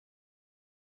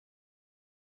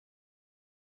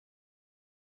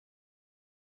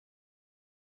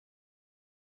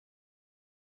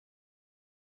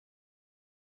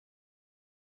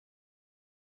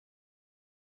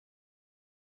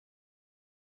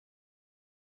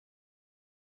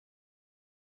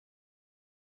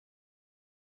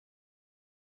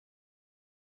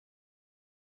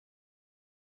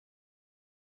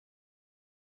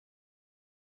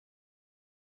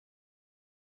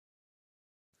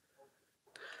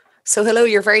So hello,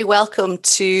 you're very welcome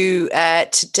to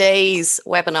today's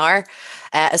webinar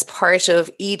as part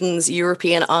of Eden's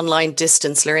European Online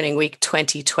Distance Learning Week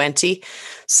 2020.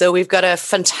 So we've got a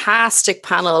fantastic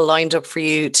panel lined up for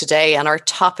you today, and our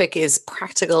topic is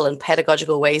practical and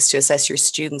pedagogical ways to assess your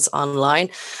students online.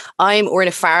 I'm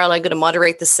Orna Farrell. I'm going to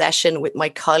moderate the session with my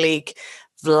colleague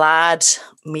Vlad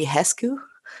Mihaescu.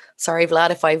 Sorry, Vlad,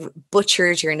 if I've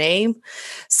butchered your name.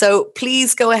 So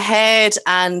please go ahead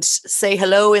and say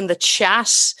hello in the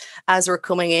chat as we're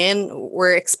coming in.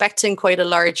 We're expecting quite a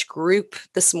large group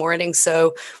this morning,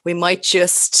 so we might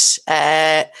just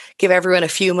give everyone a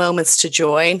few moments to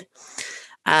join.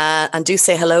 And do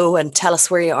say hello and tell us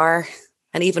where you are.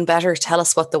 And even better, tell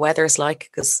us what the weather is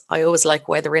like, because I always like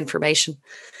weather information.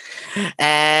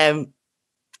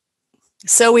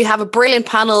 So we have a brilliant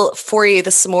panel for you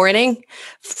this morning.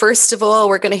 First of all,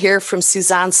 we're going to hear from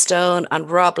Suzanne Stone and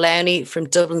Rob Lowney from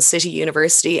Dublin City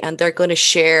University, and they're going to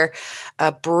share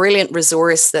a brilliant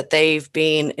resource that they've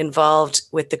been involved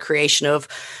with the creation of.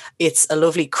 It's a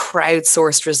lovely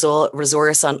crowdsourced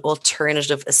resource on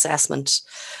alternative assessment.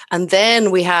 And then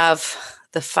we have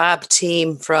the fab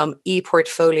team from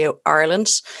Eportfolio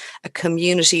Ireland, a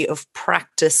community of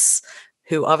practice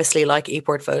who obviously like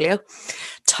Eportfolio.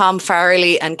 Tom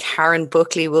Farrelly and Karen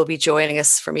Buckley will be joining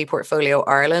us from Eportfolio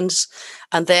Ireland.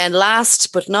 And then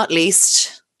last but not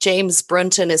least, James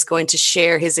Brunton is going to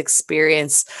share his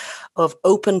experience of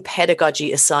open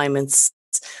pedagogy assignments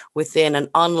within an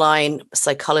online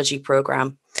psychology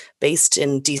program based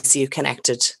in DCU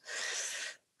Connected.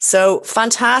 So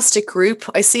fantastic group.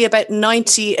 I see about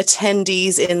 90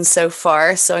 attendees in so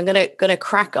far. So I'm going to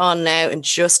crack on now in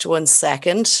just 1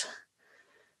 second.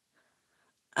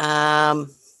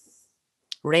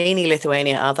 Rainy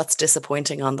Lithuania. Oh, that's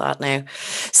disappointing on that now.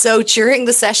 So during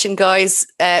the session, guys,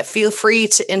 feel free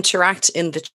to interact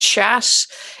in the chat.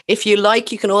 If you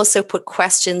like, you can also put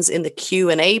questions in the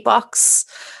Q&A box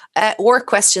or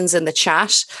questions in the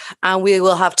chat, and we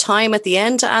will have time at the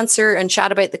end to answer and chat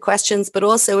about the questions, but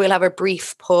also we'll have a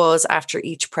brief pause after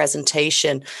each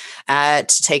presentation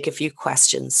to take a few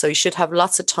questions. So you should have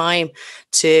lots of time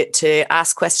to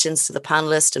ask questions to the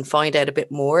panelists and find out a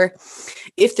bit more.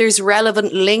 If there's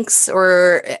relevant links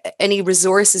or any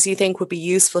resources you think would be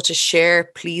useful to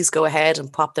share, please go ahead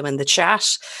and pop them in the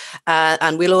chat.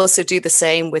 And we'll also do the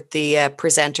same with the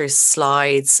presenters'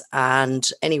 slides and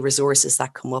any resources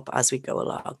that come up as we go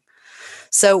along.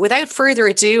 So without further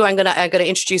ado, I'm going to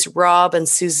introduce Rob and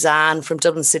Suzanne from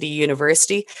Dublin City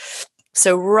University.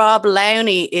 So Rob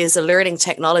Lowney is a learning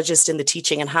technologist in the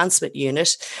Teaching Enhancement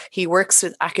Unit. He works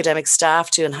with academic staff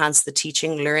to enhance the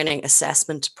teaching, learning,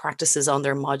 assessment practices on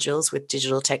their modules with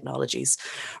digital technologies.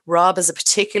 Rob has a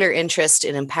particular interest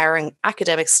in empowering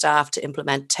academic staff to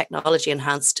implement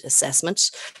technology-enhanced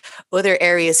assessment. Other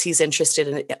areas he's interested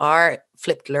in are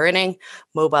flipped learning,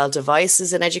 mobile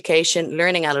devices in education,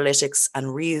 learning analytics, and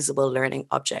reusable learning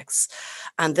objects.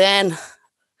 And then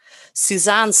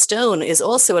Suzanne Stone is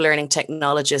also a learning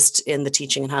technologist in the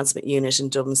Teaching Enhancement Unit in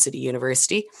Dublin City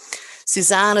University.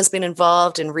 Suzanne has been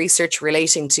involved in research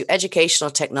relating to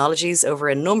educational technologies over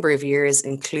a number of years,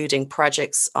 including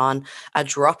projects on a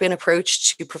drop-in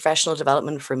approach to professional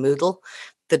development for Moodle,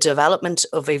 the development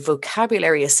of a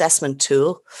vocabulary assessment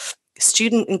tool,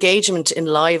 student engagement in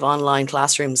live online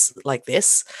classrooms like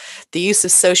this, the use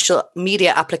of social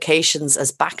media applications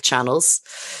as back channels.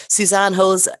 Suzanne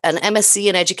holds an MSc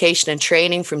in Education and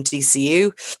Training from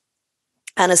DCU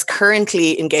and is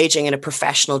currently engaging in a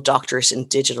professional doctorate in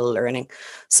digital learning.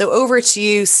 So over to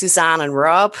you, Suzanne and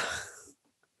Rob.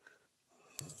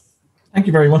 Thank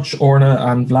you very much, Orna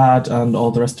and Vlad and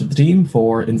all the rest of the team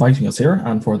for inviting us here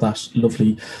and for that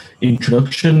lovely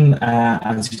introduction.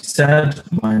 As you said,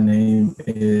 my name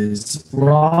is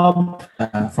Rob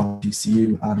from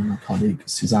DCU, and my colleague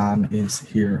Suzanne is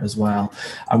here as well.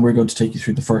 And we're going to take you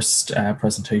through the first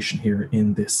presentation here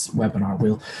in this webinar.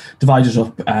 We'll divide it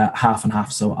up half and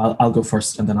half. So I'll go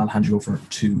first and then I'll hand you over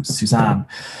to Suzanne.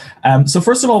 So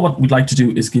first of all, what we'd like to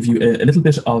do is give you a little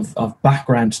bit of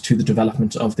background to the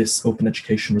development of this open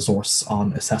education resource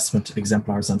on assessment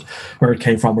exemplars and where it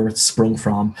came from, where it's sprung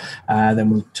from. Then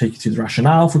we'll take you through the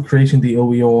rationale for creating the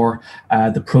OER,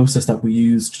 the process that we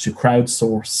used to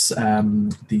crowdsource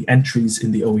the entries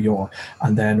in the OER,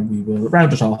 and then we will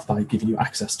round it off by giving you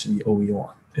access to the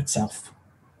OER itself.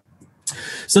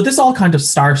 So this all kind of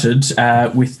started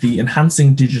with the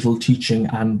Enhancing Digital Teaching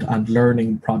and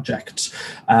Learning project,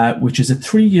 which is a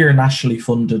 3-year nationally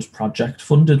funded project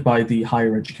funded by the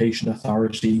Higher Education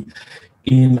Authority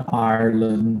in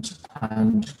Ireland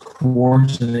and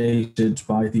coordinated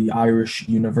by the Irish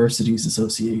Universities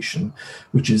Association,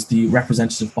 which is the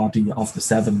representative body of the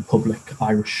 7 public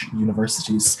Irish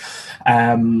universities.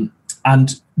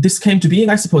 And this came to being,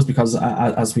 I suppose, because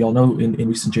as we all know, in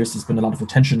recent years, there's been a lot of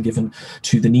attention given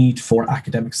to the need for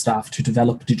academic staff to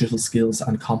develop digital skills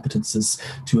and competences,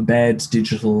 to embed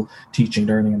digital teaching,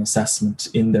 learning and assessment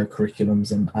in their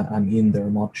curriculums and in their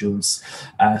modules,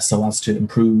 so as to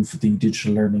improve the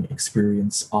digital learning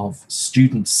experience of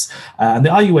students. And the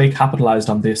IUA capitalised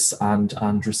on this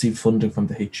and received funding from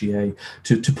the HEA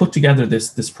to put together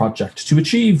this project to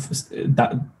achieve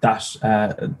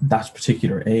that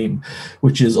particular aim,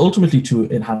 which is ultimately to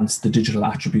enhance the digital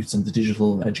attributes and the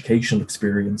digital educational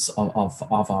experience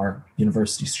of our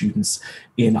university students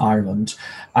in Ireland.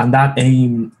 And that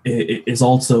aim is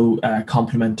also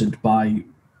complemented by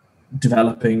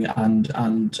developing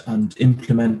and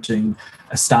implementing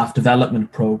a staff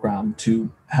development program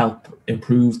to help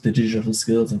improve the digital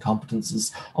skills and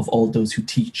competences of all those who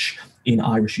teach in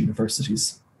Irish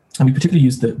universities. And we particularly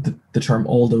use the term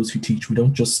all those who teach. We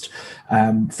don't just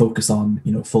focus on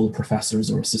full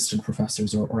professors or assistant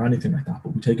professors or anything like that,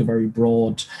 but we take a very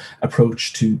broad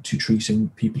approach to treating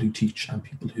people who teach and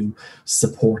people who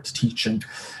support teaching.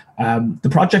 The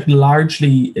project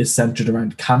largely is centered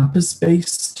around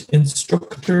campus-based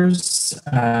instructors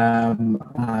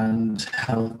and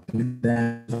helping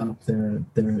them develop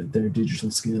their digital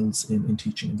skills in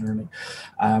teaching and learning.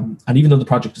 And even though the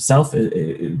project itself,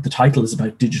 the title is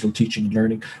about digital teaching and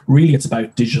learning, really it's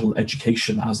about digital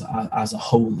education as a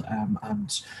whole,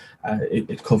 and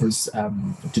it covers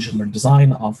digital learning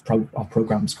design of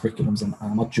programs, curriculums and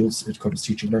modules. It covers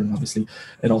teaching and learning, obviously.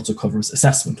 It also covers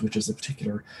assessment, which is a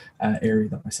particular area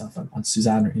that myself and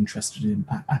Suzanne are interested in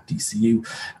at DCU.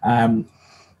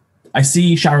 I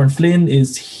see Sharon Flynn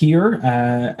is here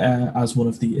as one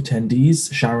of the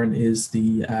attendees. Sharon is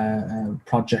the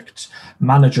project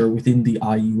manager within the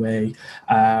IUA.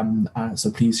 So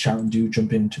please, Sharon, do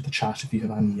jump into the chat if you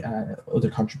have any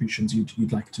other contributions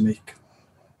you'd like to make.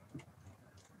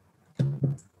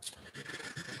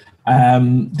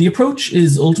 The approach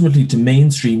is ultimately to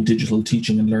mainstream digital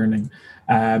teaching and learning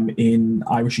in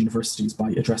Irish universities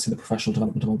by addressing the professional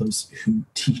development of all those who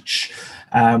teach.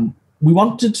 We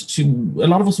wanted to, a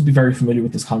lot of us would be very familiar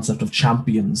with this concept of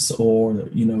champions, or,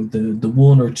 the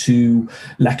 1 or 2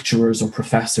 lecturers or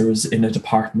professors in a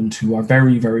department who are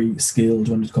very, very skilled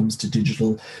when it comes to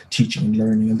digital teaching and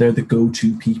learning. And they're the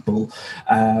go-to people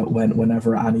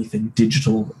whenever anything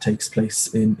digital takes place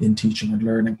in teaching and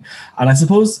learning. And I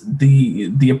suppose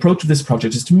the approach of this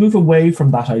project is to move away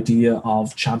from that idea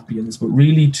of champions, but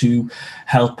really to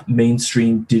help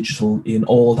mainstream digital in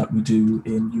all that we do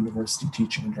in university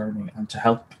teaching and learning, and to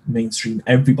help mainstream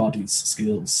everybody's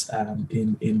skills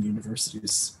in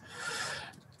universities.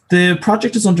 The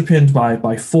project is underpinned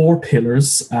by 4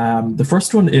 pillars. The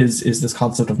first one is this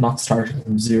concept of not starting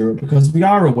from zero, because we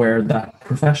are aware that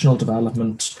professional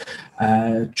development,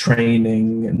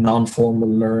 training, non-formal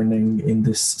learning in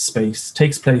this space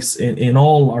takes place in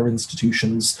all our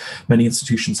institutions. Many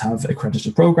institutions have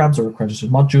accredited programs or accredited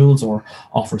modules, or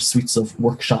offer suites of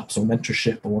workshops or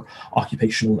mentorship or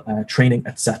occupational training,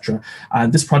 etc.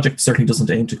 And this project certainly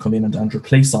doesn't aim to come in and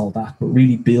replace all that, but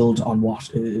really build on what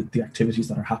the activities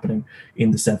that are happening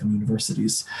in the 7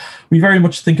 universities. We very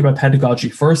much think about pedagogy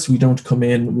first. We don't come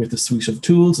in with a suite of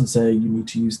tools and say you need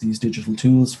to use these digital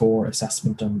tools for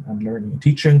assessment and learning and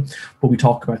teaching, but we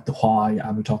talk about the why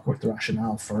and we talk about the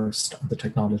rationale first, and the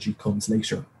technology comes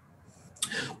later.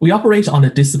 We operate on a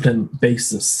discipline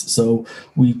basis, so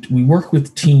we work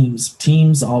with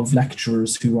teams of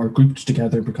lecturers who are grouped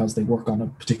together because they work on a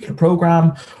particular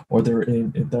program, or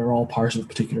they're all part of a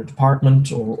particular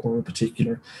department or a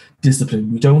particular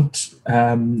discipline. We don't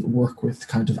work with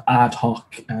kind of ad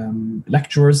hoc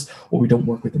lecturers, or we don't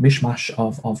work with a mishmash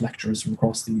of lecturers from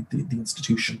across the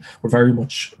institution. We're very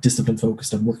much discipline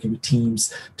focused and working with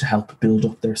teams to help build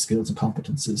up their skills and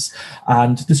competences.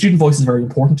 And the student voice is very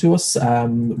important to us.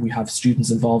 We have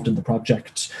students involved in the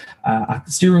project at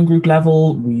the steering group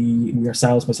level. We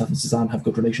ourselves, myself and Suzanne, have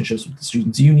good relationships with the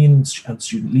students' union and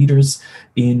student leaders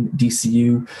in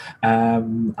DCU.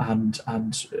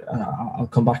 I'll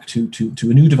come back to a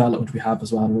new development we have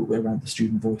as well around the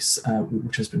student voice,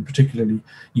 which has been particularly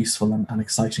useful and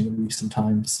exciting in recent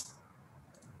times.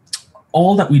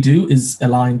 all that we do is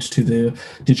aligned to the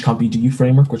Digicom BDU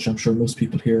framework, which I'm sure most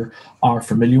people here are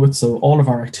familiar with. So all of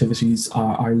our activities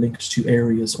are linked to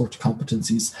areas or to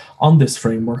competencies on this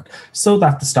framework, so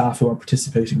that the staff who are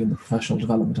participating in the professional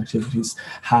development activities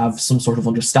have some sort of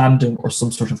understanding or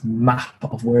some sort of map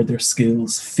of where their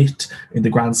skills fit in the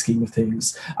grand scheme of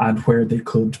things and where they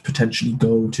could potentially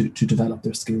go to develop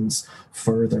their skills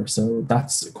further. So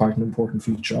that's quite an important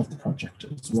feature of the project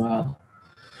as well.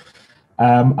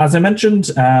 As I mentioned,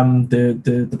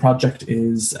 the project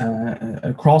is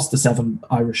across the 7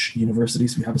 Irish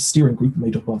universities. We have a steering group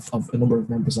made up of a number of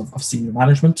members of senior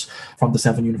management from the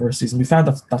 7 universities, and we found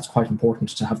that that's quite important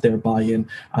to have their buy-in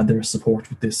and their support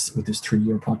with this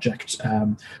 3-year project,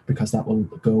 because that will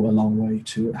go a long way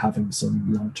to having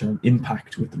some long-term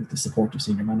impact with the support of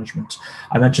senior management.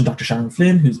 I mentioned Dr. Sharon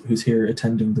Flynn, who's here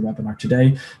attending the webinar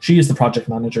today. She is the project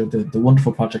manager, the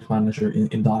wonderful project manager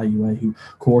in the IUA, who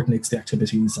coordinates the activities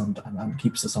and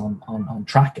keeps us on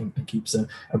track and keeps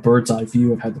a bird's eye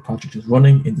view of how the project is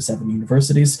running in the 7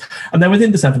 universities. And then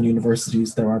within the 7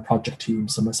 universities, there are project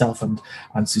teams. So myself and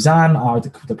Suzanne are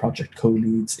the project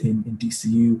co-leads in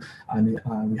DCU, and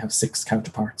we have 6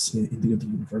 counterparts in the other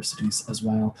universities as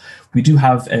well. We do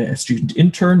have a student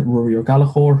intern, Rory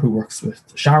O'Gallagher, who works with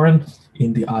Sharon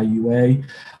in the IUA.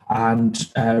 And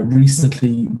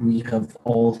recently, we have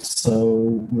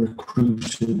also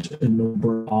recruited a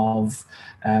number of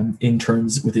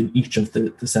interns within each of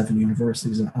the 7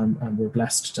 universities, and we're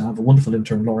blessed to have a wonderful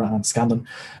intern, Laura Ann Scanlon,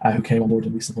 who came on board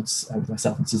in recent months with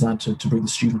myself and Suzanne to bring the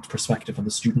student perspective and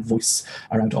the student voice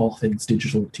around all things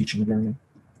digital teaching and learning.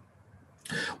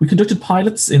 We conducted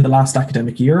pilots in the last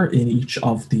academic year in each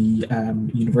of the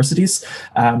universities.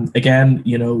 Again,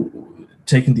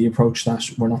 taking the approach that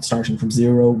we're not starting from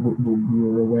zero. We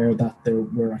were aware that there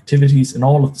were activities in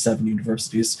all of the 7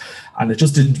 universities, and it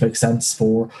just didn't make sense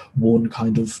for one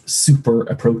kind of super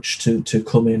approach to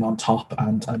come in on top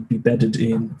and be bedded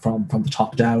in from the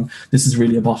top down. This is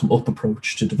really a bottom-up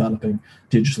approach to developing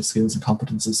digital skills and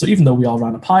competences. So even though we all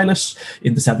ran a pilot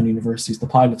in the 7 universities, the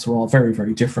pilots were all very,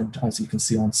 very different, as you can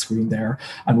see on screen there.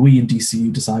 And we in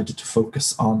DCU decided to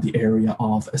focus on the area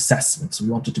of assessment. So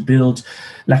we wanted to build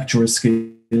lecturer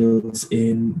skills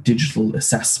in digital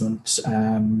assessment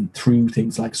through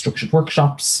things like structured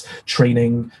workshops,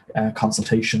 training,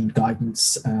 consultation,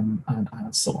 guidance, and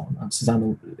so on. And Suzanne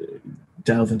will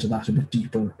delve into that a bit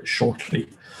deeper shortly.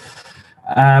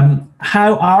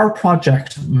 How our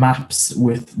project maps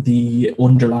with the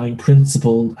underlying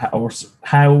principle, or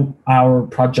how our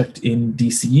project in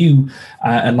DCU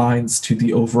aligns to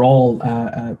the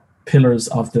overall pillars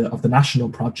of the national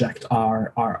project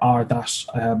are that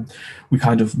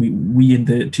we in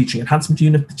the Teaching Enhancement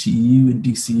Unit, the TEU in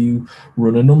DCU,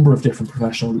 run a number of different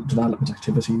professional development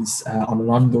activities on an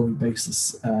ongoing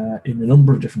basis in a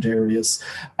number of different areas.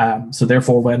 So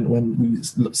therefore, when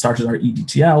we started our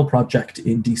EDTL project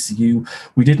in DCU,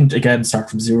 we didn't again start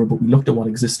from zero, but we looked at what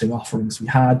existing offerings we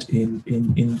had in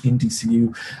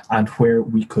DCU and where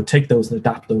we could take those and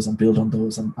adapt those and build on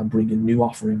those and bring in new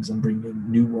offerings and bring in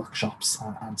new workshops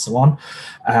and so on.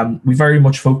 We very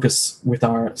much focus with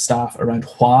our staff around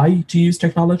why to use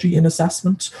technology in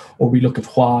assessment, or we look at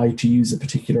why to use a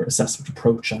particular assessment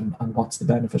approach and what's the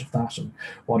benefit of that and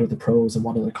what are the pros and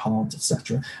what are the cons,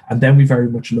 etc. And then we very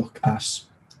much look at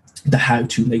the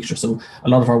how-to later. So a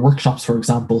lot of our workshops, for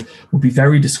example, would be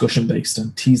very discussion-based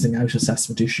and teasing out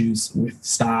assessment issues with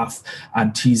staff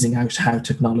and teasing out how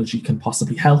technology can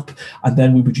possibly help. And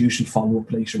then we would usually follow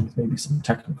up later with maybe some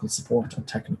technical support and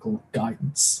technical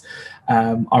guidance.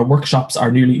 Our workshops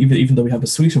are nearly, even though we have a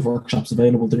suite of workshops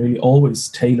available, they're nearly always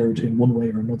tailored in one way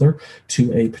or another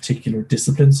to a particular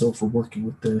discipline. So if we're working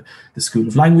with the School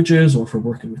of Languages, or if we're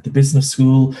working with the business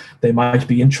school, they might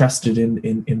be interested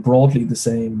in broadly the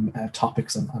same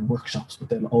topics and workshops, but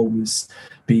they'll always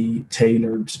be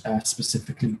tailored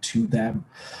specifically to them.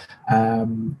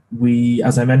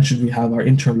 As I mentioned, we have our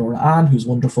intern Laura Ann, who's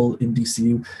wonderful in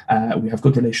DCU. We have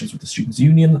good relations with the Students'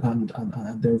 Union,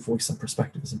 and their voice and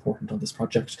perspective is important on this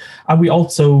project. And we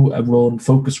also run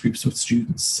focus groups with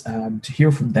students to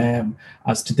hear from them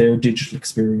as to their digital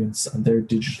experience and their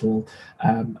digital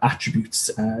attributes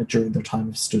during their time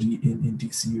of study in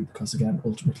DCU, because again,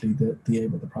 ultimately the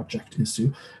aim of the project is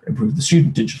to improve the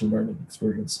student digital learning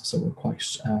experience. So we're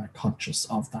quite conscious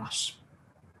of that.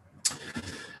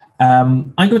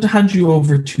 I'm going to hand you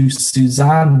over to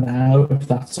Suzanne now, if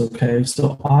that's okay.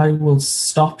 So I will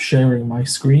stop sharing my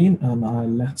screen and I'll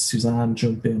let Suzanne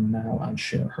jump in now and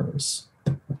share hers.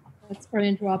 That's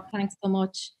brilliant, Rob. Thanks so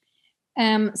much.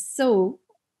 So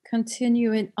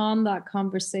continuing on that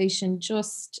conversation,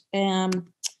 just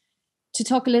to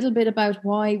talk a little bit about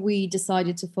why we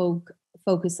decided to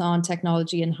focus on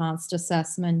technology enhanced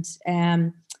assessment.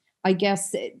 I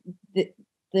guess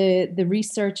the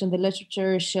research and the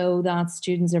literature show that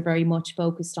students are very much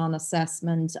focused on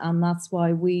assessment, and that's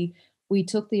why we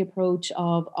took the approach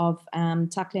of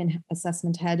tackling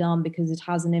assessment head on, because it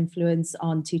has an influence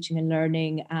on teaching and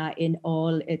learning in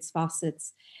all its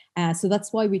facets. So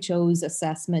that's why we chose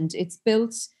assessment.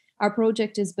 Our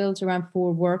project is built around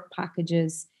 4 work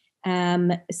packages,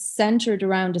 centered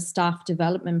around a staff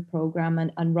development program,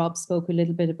 and Rob spoke a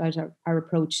little bit about our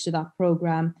approach to that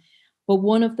program. But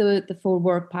one of the 4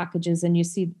 work packages, and you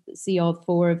see all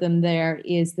 4 of them there,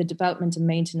 is the development and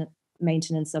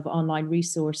maintenance of online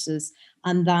resources,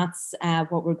 and that's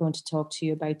what we're going to talk to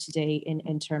you about today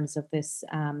in terms of this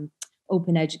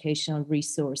open educational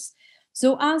resource.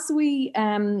 So as we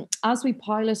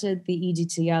piloted the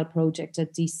EDTL project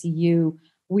at DCU,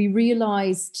 we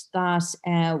realized that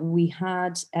we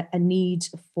had a need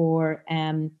for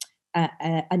an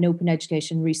open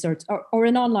education resource or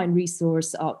an online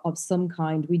resource of some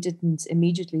kind. We didn't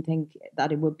immediately think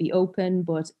that it would be open,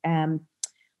 but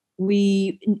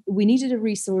we needed a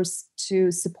resource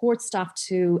to support staff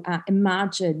to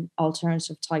imagine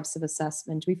alternative types of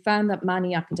assessment. We found that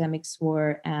many academics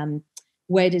were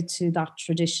wedded to that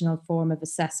traditional form of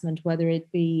assessment, whether it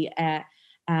be an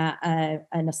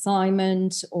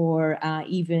assignment or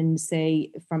even,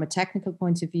 say, from a technical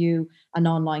point of view, an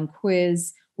online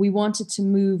quiz. We wanted to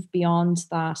move beyond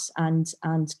that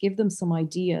and give them some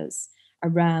ideas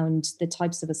around the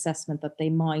types of assessment that they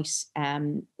might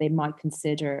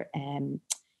consider,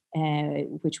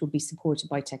 which would be supported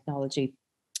by technology.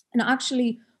 And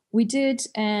actually, we did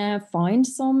find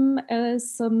some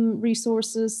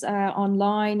resources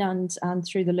online and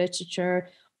through the literature,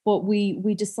 but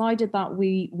we decided that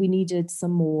we needed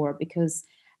some more, because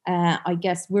I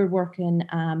guess we're working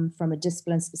from a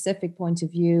discipline-specific point of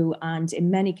view, and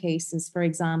in many cases, for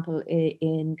example,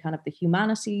 in kind of the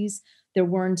humanities, there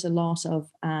weren't a lot of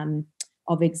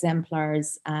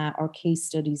exemplars or case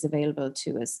studies available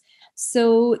to us.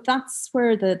 So that's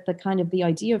where the kind of the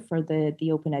idea for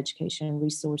the open education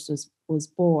resource was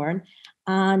born.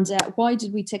 And why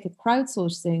did we take a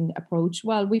crowdsourcing approach?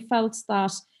 Well, we felt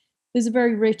that there's a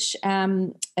very rich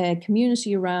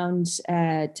community around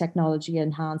technology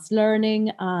enhanced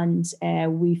learning, and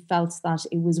we felt that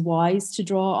it was wise to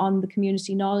draw on the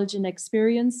community knowledge and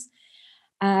experience.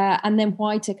 And then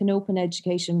why take an open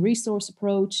education resource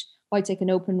approach? Why take an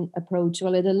open approach?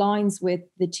 Well, it aligns with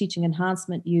the Teaching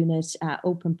Enhancement Unit,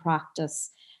 Open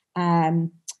Practice.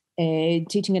 Teaching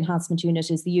Enhancement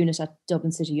Unit is the unit at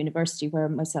Dublin City University where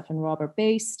myself and Rob are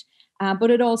based.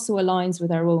 But it also aligns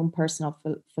with our own personal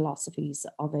philosophies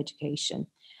of education.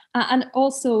 And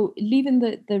also leaving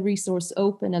the resource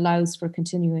open allows for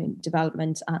continuing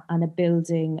development and a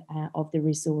building of the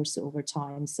resource over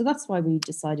time. So that's why we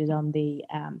decided on the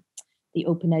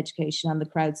open education and the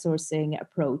crowdsourcing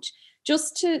approach.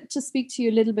 Just to speak to you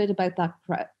a little bit about that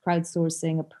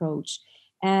crowdsourcing approach,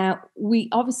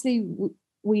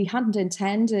 we hadn't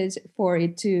intended for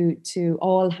it to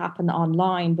all happen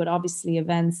online, but obviously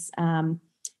events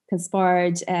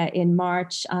conspired in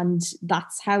March, and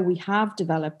that's how we have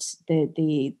developed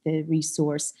the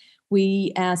resource.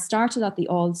 We started at the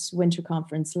ALT Winter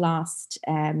Conference last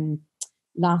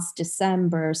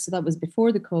December, so that was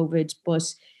before the COVID,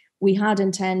 but we had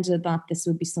intended that this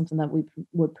would be something that we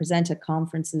would present at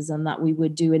conferences and that we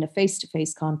would do in a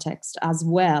face-to-face context as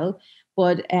well.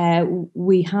 But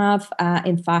we have,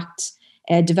 in fact,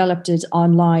 developed it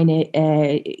online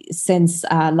since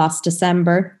last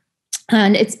December.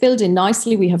 And it's building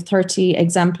nicely. We have 30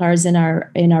 exemplars in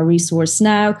our resource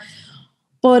now.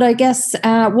 But I guess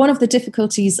one of the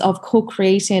difficulties of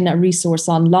co-creating a resource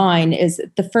online is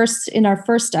in our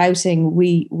first outing,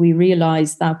 we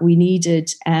realized that we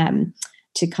needed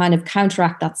to kind of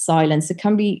counteract that silence. It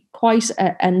can be quite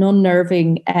an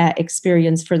unnerving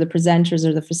experience for the presenters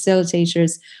or the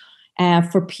facilitators,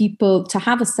 for people to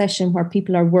have a session where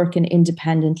people are working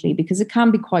independently, because it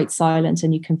can be quite silent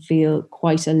and you can feel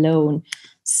quite alone.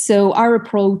 So our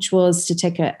approach was to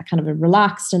take a kind of a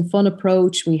relaxed and fun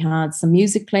approach. We had some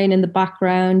music playing in the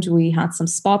background. We had some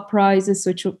spot prizes,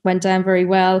 which went down very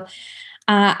well.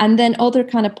 And then other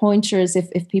kind of pointers,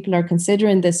 if people are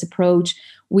considering this approach,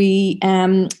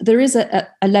 there is a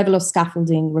level of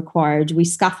scaffolding required. We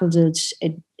scaffolded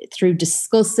it through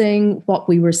discussing what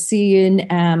we were seeing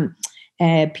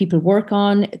people work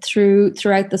on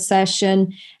throughout the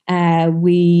session.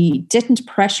 We didn't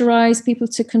pressurize people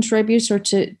to contribute or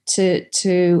to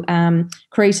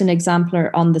create an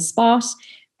exemplar on the spot.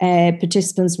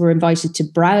 Participants were invited to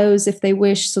browse if they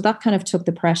wish. So that kind of took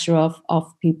the pressure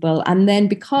off people. And then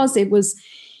because it was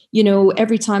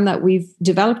every time that we've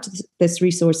developed this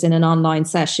resource in an online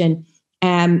session,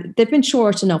 they've been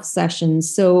short enough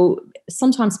sessions. So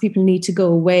sometimes people need to go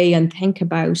away and think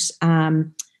about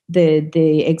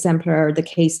the exemplar or the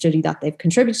case study that they've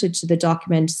contributed to the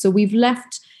document. So we've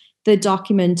left the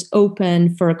document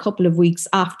open for a couple of weeks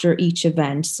after each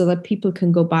event so that people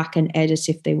can go back and edit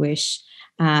if they wish.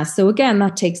 So again,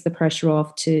 that takes the pressure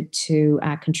off to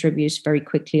contribute very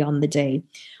quickly on the day.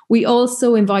 We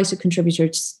also invite a contributor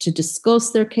to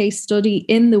discuss their case study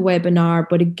in the webinar,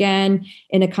 but again,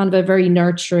 in a kind of a very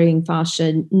nurturing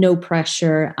fashion, no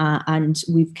pressure, and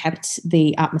we've kept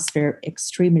the atmosphere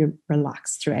extremely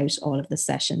relaxed throughout all of the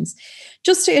sessions.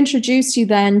 Just to introduce you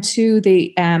then to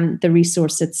the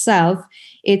resource itself,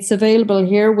 it's available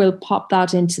here. We'll pop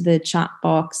that into the chat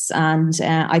box, and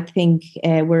I think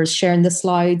we're sharing the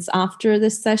slides after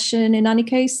this session in any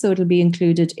case, so it'll be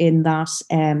included in that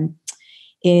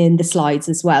in the slides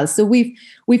as well. So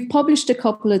we've published a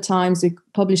couple of times. We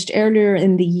published earlier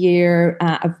in the year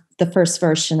of the first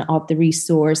version of the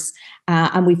resource,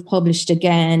 and we've published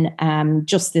again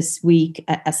just this week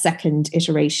a second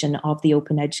iteration of the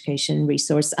Open Education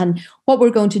resource. And what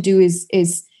we're going to do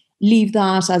is leave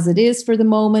that as it is for the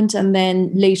moment, and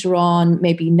then later on,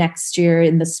 maybe next year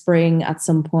in the spring at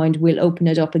some point, we'll open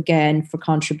it up again for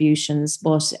contributions.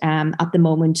 But at the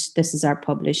moment, this is our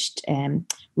published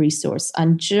resource.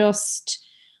 And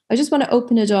I just want to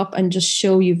open it up and just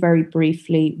show you very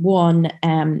briefly one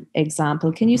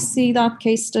example. Can you see that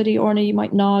case study, Orna? You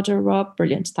might nod, or Rob.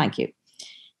 Brilliant, thank you.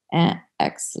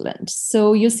 Excellent.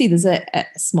 So you'll see there's a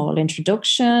small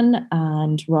introduction,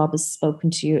 and Rob has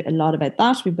spoken to you a lot about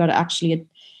that. We've got actually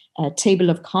a table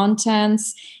of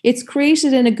contents. It's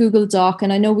created in a Google Doc,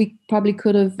 and I know we probably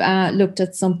could have looked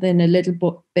at something a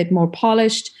little bit more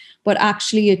polished, but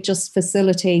actually it just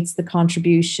facilitates the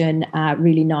contribution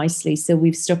really nicely. So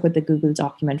we've stuck with the Google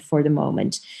document for the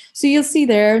moment. So you'll see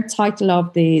there, title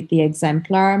of the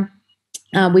exemplar.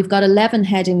 We've got 11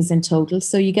 headings in total,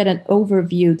 so you get an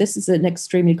overview. This is an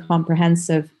extremely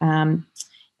comprehensive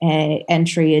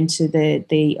entry into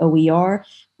the OER,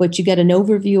 but you get an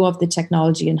overview of the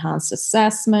technology enhanced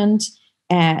assessment,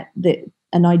 an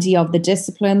idea of the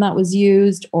discipline that was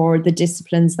used, or the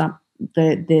disciplines that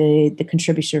the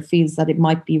contributor feels that it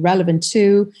might be relevant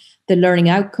to, the learning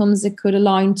outcomes it could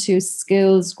align to,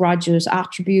 skills, graduate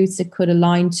attributes it could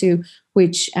align to,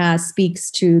 which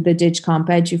speaks to the DigComp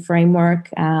Edu framework,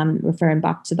 referring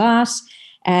back to that.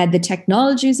 The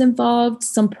technologies involved,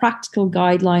 some practical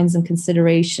guidelines and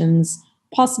considerations,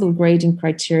 possible grading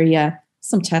criteria,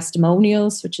 some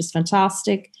testimonials, which is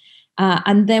fantastic.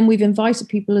 And then we've invited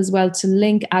people as well to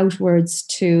link outwards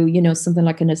to, something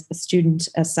like a student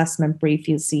assessment brief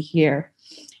you'll see here.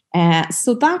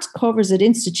 So that covers it,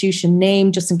 institution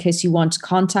name, just in case you want to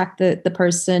contact the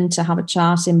person to have a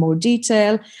chat in more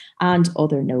detail, and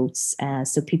other notes.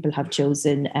 So people have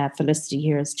chosen, Felicity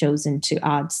here has chosen to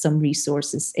add some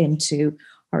resources into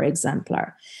our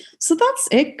exemplar. So that's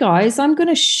it, guys. I'm going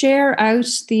to share out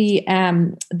the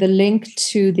link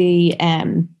to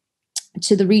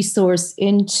the resource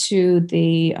into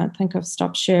the, I think I've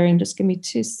stopped sharing. Just give me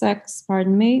 2 secs,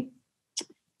 pardon me.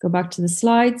 Go back to the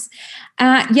slides.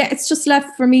 It's just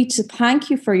left for me to thank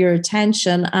you for your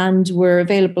attention, and we're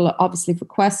available obviously for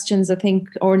questions. I think,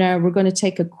 Orna, we're going to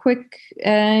take a quick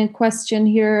question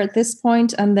here at this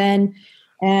point, and then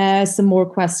some more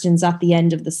questions at the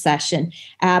end of the session.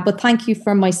 But thank you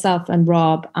from myself and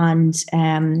Rob, and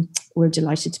we're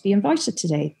delighted to be invited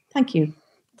today. Thank you.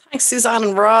 Thanks, Suzanne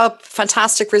and Rob.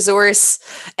 Fantastic resource.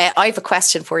 I have a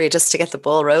question for you just to get the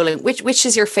ball rolling. Which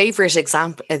is your favourite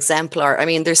exemplar? I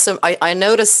mean, there's some. I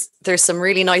noticed there's some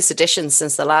really nice additions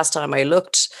since the last time I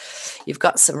looked. You've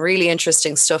got some really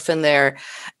interesting stuff in there.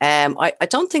 I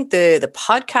don't think the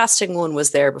podcasting one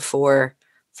was there before.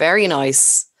 Very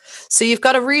nice. So you've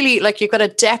got you've got a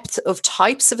depth of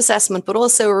types of assessment, but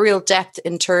also a real depth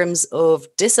in terms of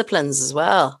disciplines as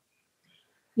well.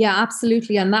 Yeah,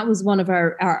 absolutely. And that was one of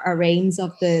our aims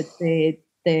of the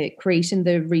creating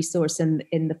the resource in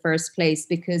the first place,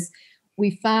 because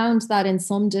we found that in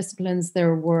some disciplines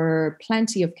there were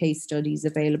plenty of case studies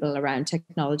available around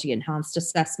technology enhanced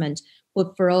assessment.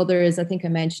 But for others, I think I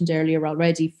mentioned earlier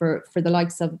already, for the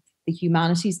likes of the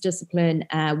humanities discipline,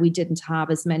 we didn't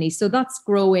have as many. So that's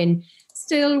growing.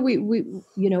 Still,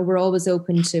 we're always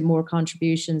open to more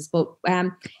contributions. But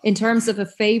in terms of a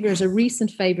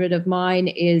recent favorite of mine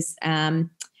is,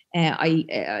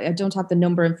 I don't have the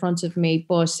number in front of me,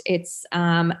 but it's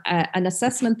an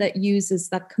assessment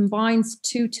that combines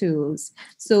 2 tools.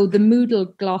 So the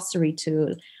Moodle glossary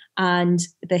tool and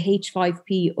the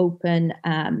H5P open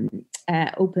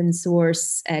open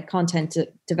source content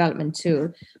development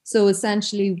tool. So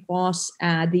essentially what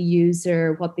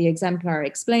the exemplar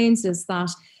explains is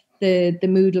that the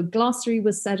Moodle glossary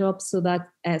was set up so that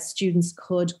students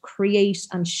could create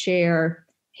and share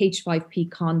H5P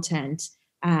content.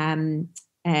 And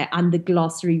the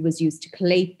glossary was used to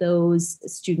collate those.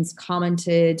 Students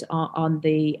commented on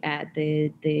the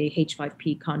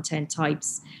H5P content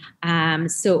types.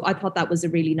 So I thought that was a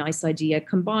really nice idea,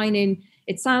 combining.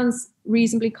 It sounds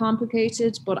reasonably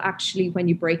complicated, but actually when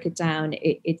you break it down,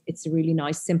 it's a really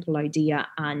nice, simple idea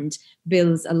and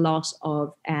builds a lot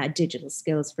of digital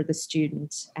skills for the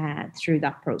student through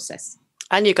that process.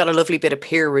 And you've got a lovely bit of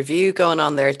peer review going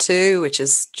on there too, which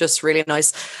is just really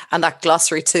nice. And that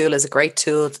glossary tool is a great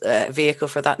tool, vehicle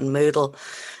for that in Moodle.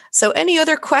 So any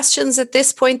other questions at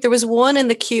this point? There was one in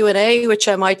the Q&A, which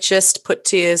I might just put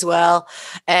to you as well.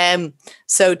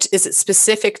 So is it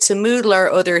specific to Moodle or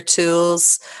other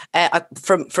tools?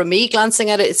 From me glancing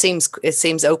at it, it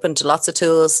seems open to lots of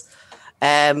tools.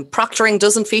 Proctoring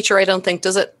doesn't feature, I don't think,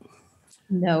 does it?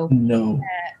 No,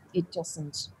 it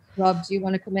doesn't. Rob, do you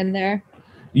want to come in there?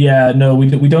 Yeah, no,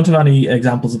 we don't have any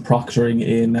examples of proctoring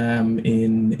in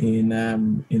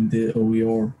the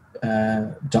OER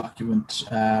document.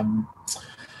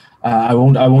 I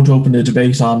won't open a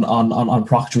debate on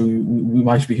proctoring. We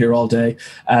might be here all day,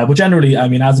 but generally, I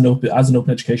mean, as an open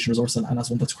education resource and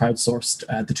as one that's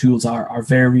crowdsourced, the tools are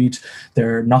varied.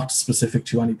 They're not specific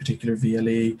to any particular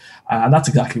VLE, and that's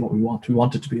exactly what we want. We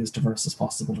want it to be as diverse as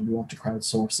possible, and we want to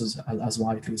crowdsource as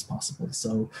widely as possible.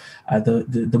 So,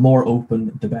 the more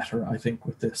open, the better, I think,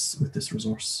 with this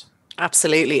resource.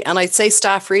 Absolutely. And I'd say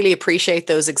staff really appreciate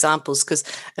those examples, because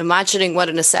imagining what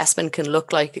an assessment can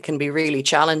look like, it can be really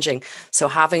challenging. So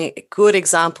having good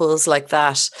examples like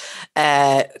that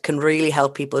can really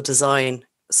help people design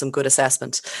some good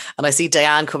assessment. And I see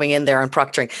Diane coming in there on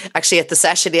proctoring. Actually, at the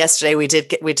session yesterday, we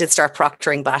did start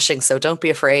proctoring bashing, so don't be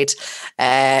afraid.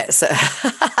 So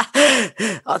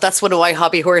that's one of my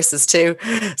hobby horses too.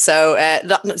 So I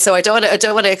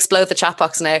don't want to explode the chat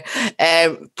box now.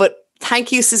 But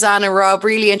thank you, Suzanne and Rob.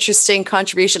 Really interesting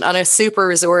contribution on a super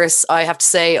resource. I have to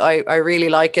say, I really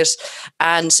like it.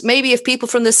 And maybe if people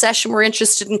from this session were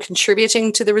interested in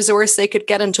contributing to the resource, they could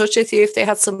get in touch with you if they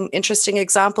had some interesting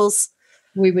examples.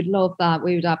 We would love that.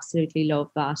 We would absolutely love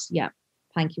that. Yeah.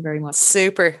 Thank you very much.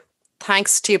 Super.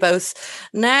 Thanks to you both.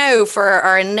 Now for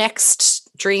our next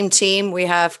dream team, we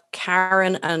have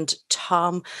Karen and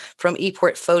Tom from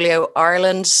Eportfolio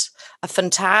Ireland. A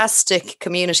fantastic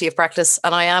community of practice,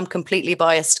 and I am completely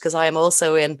biased because I am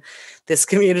also in this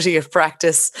community of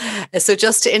practice. So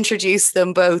just to introduce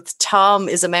them both, Tom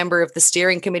is a member of the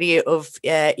steering committee of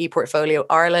Eportfolio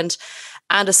Ireland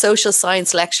and a social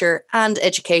science lecturer and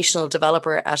educational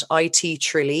developer at IT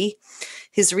Tralee.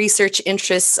 His research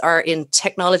interests are in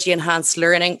technology enhanced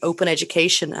learning, open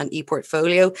education, and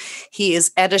ePortfolio. He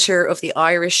is editor of the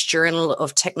Irish Journal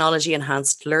of Technology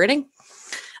Enhanced Learning.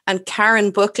 And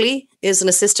Karen Buckley is an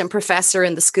assistant professor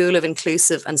in the School of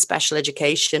Inclusive and Special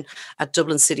Education at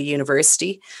Dublin City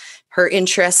University. Her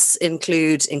interests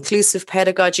include inclusive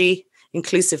pedagogy,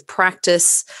 inclusive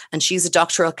practice, and she's a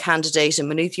doctoral candidate in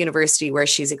Maynooth University, where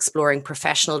she's exploring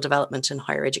professional development in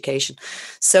higher education.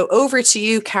 So over to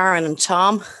you, Karen and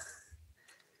Tom.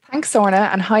 Thanks, Orna,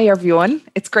 and hi, everyone.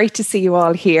 It's great to see you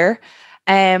all here.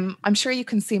 I'm sure you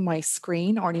can see my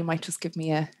screen, or you might just give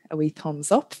me a wee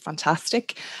thumbs up.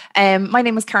 Fantastic. My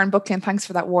name is Karen Buckley, and thanks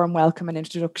for that warm welcome and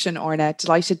introduction, Orna.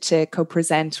 Delighted to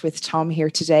co-present with Tom here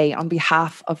today on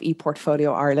behalf of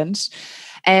Eportfolio Ireland.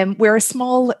 We're a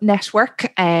small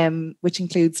network, which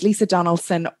includes Lisa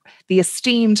Donaldson, the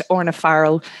esteemed Orna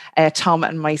Farrell, Tom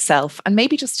and myself. And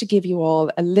maybe just to give you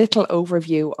all a little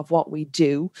overview of what we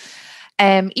do.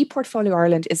 Eportfolio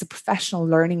Ireland is a professional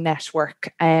learning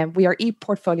network. We are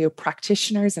ePortfolio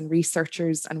practitioners and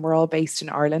researchers, and we're all based in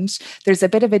Ireland. There's a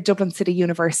bit of a Dublin City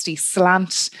University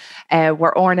slant,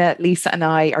 where Orna, Lisa and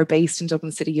I are based in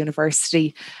Dublin City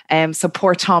University. So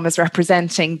poor Tom is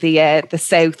representing the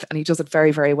South, and he does it very,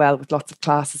 very well with lots of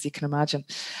classes, you can imagine.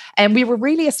 And we were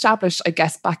really established, I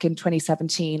guess, back in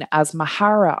 2017 as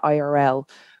Mahara IRL,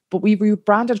 but we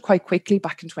rebranded quite quickly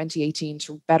back in 2018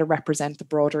 to better represent the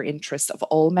broader interests of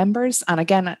all members. And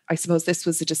again, I suppose this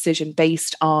was a decision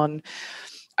based on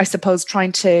I suppose,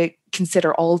 trying to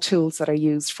consider all tools that are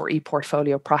used for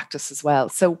ePortfolio practice as well.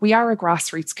 So we are a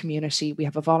grassroots community. We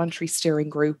have a voluntary steering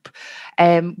group.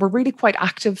 We're really quite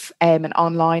active in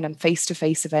online and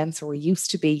face-to-face events, or we used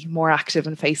to be more active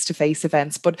in face-to-face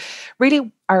events. But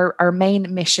really our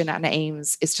main mission and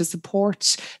aims is to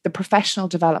support the professional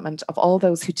development of all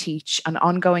those who teach, and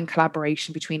ongoing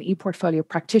collaboration between ePortfolio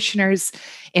practitioners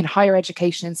in higher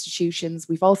education institutions.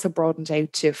 We've also broadened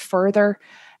out to further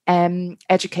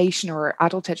education or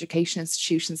adult education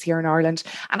institutions here in Ireland.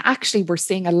 And actually, we're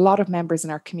seeing a lot of members in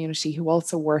our community who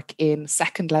also work in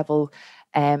second level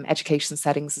education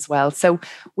settings as well. So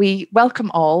we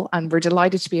welcome all, and we're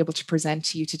delighted to be able to present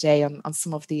to you today on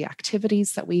some of the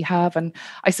activities that we have. And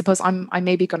I suppose I'm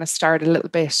maybe going to start a little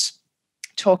bit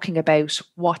talking about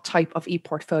what type of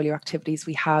ePortfolio activities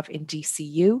we have in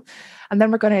DCU. And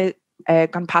then we're going to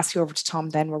pass you over to Tom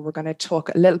then, where we're going to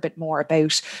talk a little bit more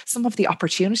about some of the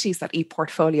opportunities that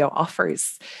ePortfolio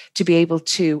offers to be able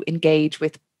to engage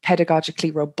with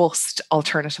pedagogically robust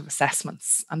alternative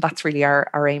assessments. And that's really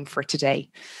our aim for today.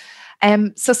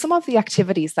 So some of the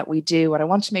activities that we do, and I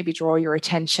want to maybe draw your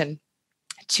attention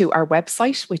to our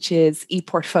website, which is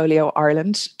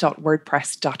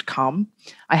eportfolioireland.wordpress.com.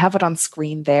 I have it on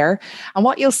screen there. And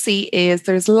what you'll see is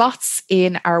there's lots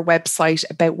in our website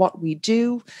about what we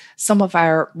do, some of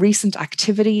our recent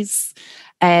activities,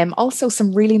 also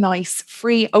some really nice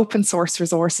free open source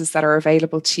resources that are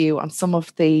available to you on some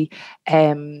of the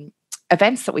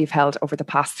events that we've held over the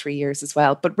past 3 years as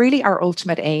well. But really our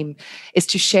ultimate aim is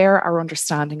to share our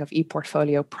understanding of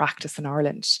ePortfolio practice in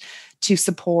Ireland, to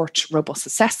support robust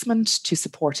assessment, to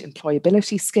support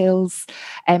employability skills,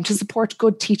 and to support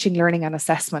good teaching, learning and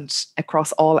assessment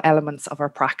across all elements of our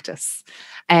practice.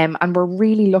 And we're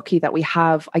really lucky that we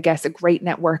have, I guess, a great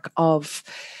network of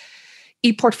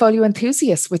ePortfolio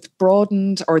enthusiasts with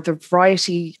broadened, or the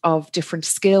variety of different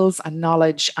skills and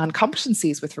knowledge and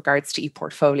competencies with regards to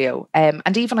ePortfolio.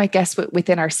 And even, I guess,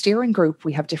 within our steering group,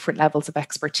 we have different levels of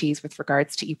expertise with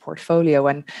regards to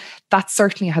ePortfolio. And that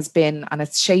certainly has been, and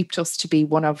it's shaped us to be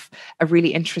one of a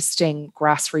really interesting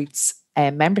grassroots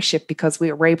membership, because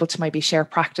we were able to maybe share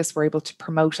practice, we're able to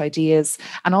promote ideas,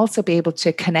 and also be able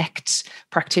to connect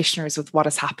practitioners with what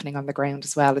is happening on the ground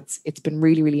as well. It's been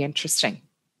really, really interesting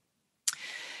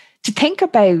to think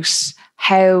about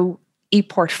how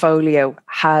ePortfolio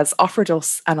has offered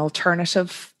us an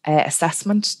alternative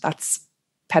assessment that's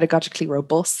pedagogically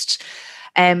robust.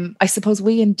 I suppose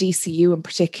we in DCU in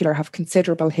particular have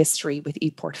considerable history with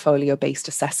ePortfolio-based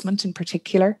assessment in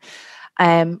particular.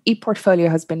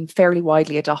 ePortfolio has been fairly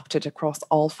widely adopted across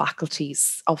all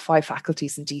faculties, all 5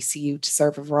 faculties in DCU, to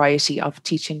serve a variety of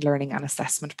teaching, learning and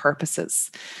assessment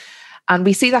purposes. And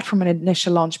we see that from an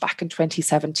initial launch back in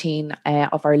 2017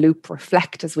 of our Loop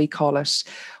Reflect, as we call it.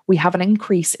 We have an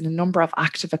increase in the number of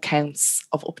active accounts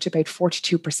of up to about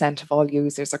 42% of all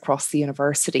users across the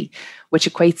university, which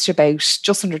equates to about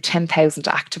just under 10,000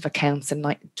 active accounts in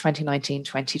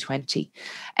 2019-2020.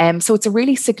 So it's a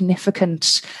really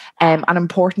significant and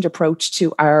important approach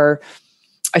to our,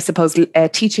 I suppose,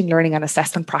 teaching, learning and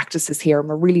assessment practices here. And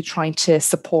we're really trying to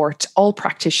support all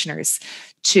practitioners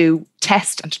to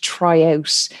test and to try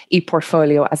out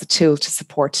ePortfolio as a tool to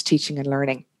support teaching and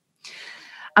learning.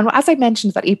 And as I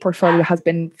mentioned, that ePortfolio has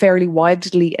been fairly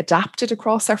widely adapted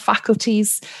across our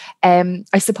faculties. I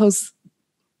suppose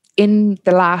in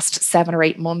the last 7 or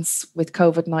 8 months with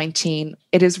COVID-19,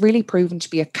 it has really proven to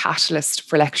be a catalyst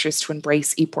for lecturers to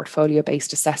embrace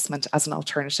ePortfolio-based assessment as an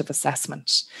alternative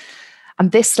assessment.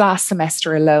 And this last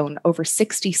semester alone, over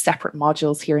 60 separate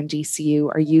modules here in DCU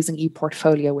are using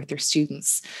ePortfolio with their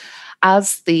students,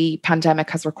 as the pandemic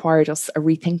has required us a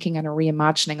rethinking and a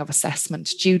reimagining of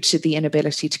assessment due to the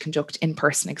inability to conduct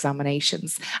in-person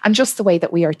examinations, and just the way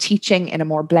that we are teaching in a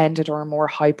more blended or a more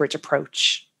hybrid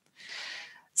approach.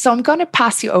 So I'm going to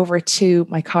pass you over to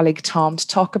my colleague Tom to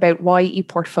talk about why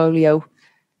ePortfolio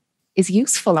is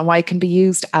useful and why it can be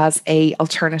used as an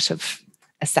alternative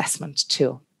assessment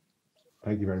tool.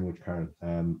 Thank you very much, Karen.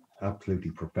 Absolutely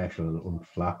professional and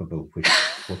unflappable, which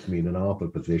puts me in an awful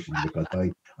position, because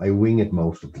I wing it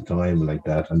most of the time like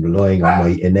that, and relying on my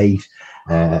innate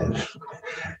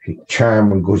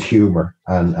charm and good humour.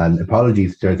 And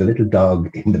apologies, there's a little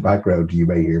dog in the background you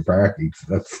may hear barking.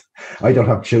 So I don't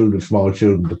have small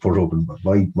children to put up, and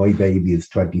my baby is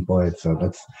 25, so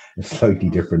that's a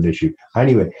slightly different issue.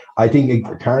 Anyway, I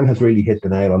think Karen has really hit the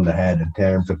nail on the head in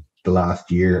terms of the last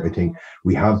year. I think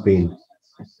we have been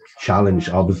challenged,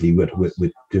 obviously, with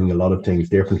doing a lot of things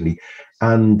differently.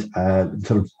 And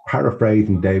sort of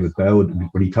paraphrasing David Bowden,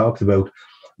 when he talks about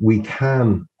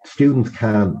students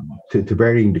can, to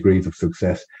varying degrees of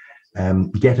success,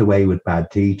 get away with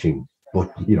bad teaching.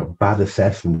 but bad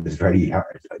assessment is very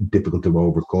hard, difficult to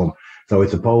overcome. So I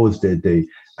suppose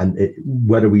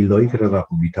whether we like it or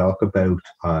not, when we talk about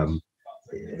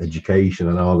education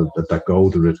and all of that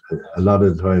goes with it, a lot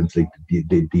of the times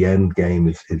the end game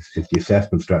is the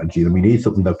assessment strategy, and we need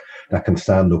something that can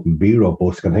stand up and be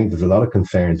robust. I think there's a lot of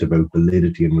concerns about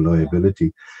validity and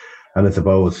reliability, and I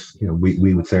suppose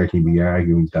we would certainly be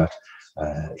arguing that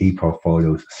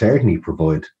e-portfolios certainly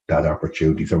provide that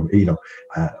opportunity. So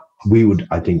we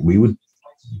would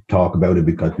talk about it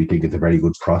because we think it's a very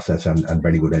good process and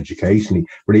very good educationally.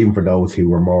 But even for those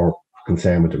who are more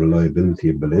concerned with the reliability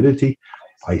and validity,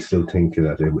 I still think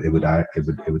that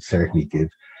it would certainly give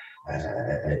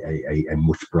a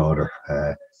much broader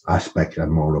aspect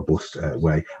and more robust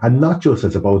way. And not just, I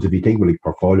suppose, if you think like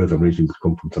portfolios originally would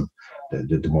come from some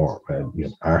the more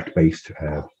art-based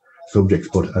subjects,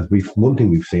 but one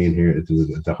thing we've seen here is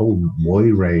there's a whole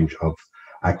wide range of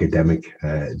academic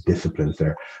disciplines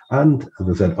there. And as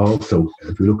I said, also,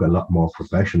 if we look at a lot more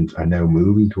professions are now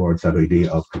moving towards that idea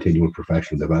of continual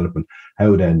professional development,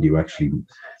 how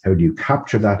do you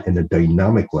capture that in a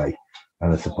dynamic way?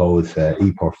 And I suppose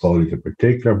e-portfolios in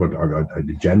particular, but or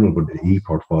the general, but the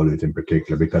e-portfolios in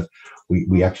particular, because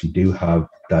we actually do have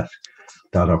that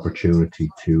opportunity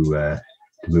to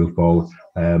move forward.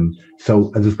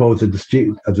 So as I suppose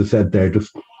as I said there,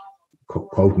 just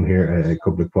quoting here a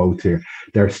couple of quotes here,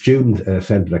 there are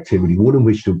student-centered activity, one in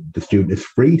which the student is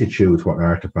free to choose what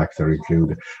artifacts are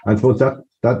included. And I suppose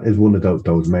that is one of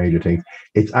those major things.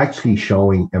 It's actually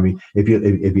showing. I mean, if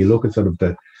you look at sort of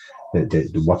the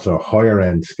what sort of higher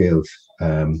end skills,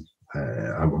 and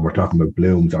we're talking about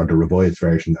Bloom's or the revised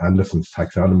version, Anderson's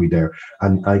taxonomy there,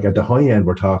 and like at the high end,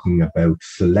 we're talking about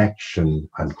selection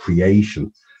and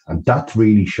creation, and that's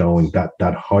really showing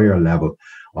that higher level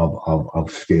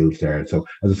of skills there. So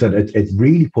as I said, it's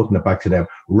really putting it back to them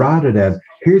rather than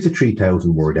here's a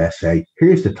 3,000 word essay,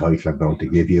 here's the title I'm going to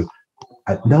give you.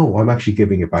 No, I'm actually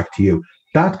giving it back to you.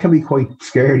 That can be quite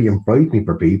scary and frightening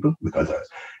for people because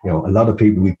a lot of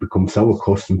people, we've become so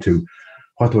accustomed to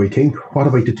what do I think? What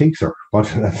have I to think, sir?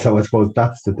 So I suppose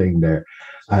that's the thing there.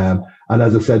 And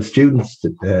as I said, students,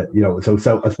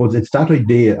 so I suppose it's that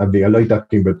idea. I mean, I like that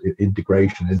thing about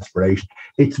integration, inspiration.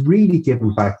 It's really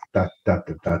giving back that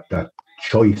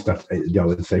choice that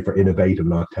let's say for innovative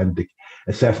and authentic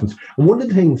assessments. And one of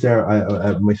the things there,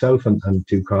 myself and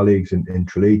two colleagues in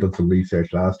Tralee done some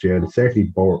research last year, and it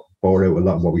certainly bore out a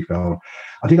lot of what we found.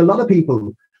 I think a lot of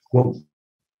people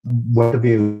were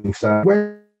viewing staff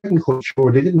quite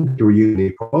sure they didn't use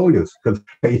the portfolios because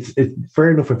it's fair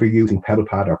enough if you're using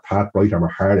PedalPad or Pat, Brightarm or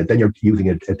Harder, then you're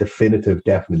using a definitive,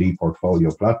 definite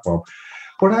e-portfolio platform.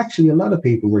 But actually, a lot of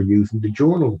people were using the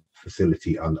journal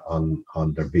facility on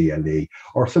their VLE,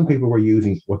 or some people were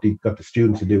using what they got the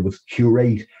students to do was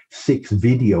curate 6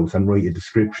 videos and write a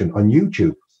description on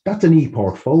YouTube. That's an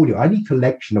e-portfolio, any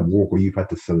collection of work where you've had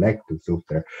to select and stuff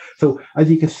there. So as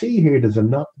you can see here, there's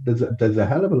a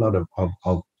hell of a lot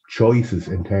of choices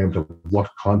in terms of what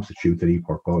constitutes an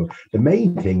e-portfolio. The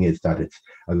main thing is that it's,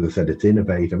 as I said, it's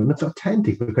innovative and it's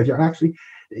authentic because you're actually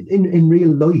in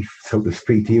real life, so to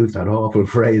speak, to use that awful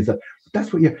phrase,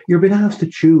 that's what you're being asked to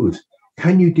choose.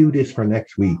 Can you do this for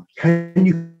next week? Can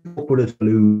you come up with a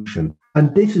solution?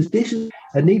 And this is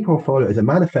an e-portfolio is a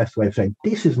manifest way of saying,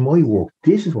 this is my work,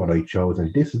 this is what I chose,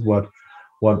 and this is what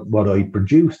I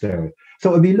produced there.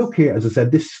 So if you look here, as I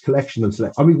said, this collection and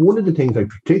select, I mean, one of the things I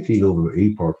particularly love about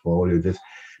e-portfolios is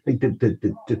like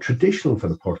the traditional for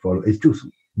the portfolio is just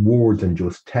words and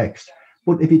just text.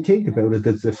 But if you think about it,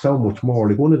 there's so much more.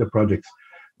 Like one of the projects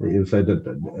you said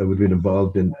that we've been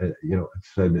involved in, it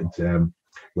said it's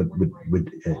with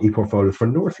e-portfolios for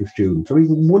nursing students. So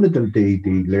even one of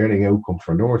the learning outcomes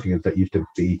for nursing is that you have to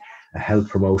be a health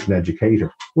promotion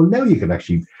educator. Well, now you can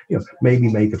actually,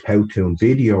 maybe make a Powtoon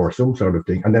video or some sort of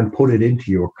thing and then put it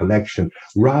into your collection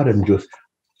rather than just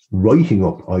writing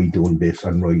up, I done this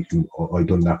and writing, I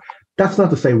done that. That's not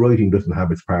to say writing doesn't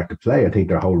have its part to play. I think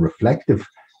the whole reflective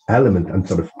element and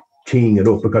sort of teeing it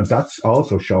up, because that's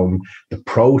also showing the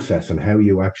process and how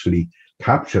you actually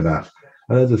capture that.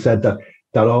 And as I said, that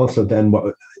also then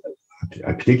what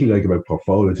I particularly like about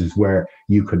portfolios is where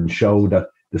you can show that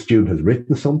the student has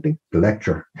written something, the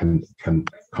lecturer can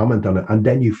comment on it, and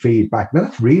then you feed back. Now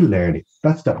that's real learning.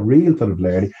 That's that real sort of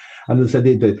learning. And as I said,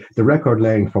 the record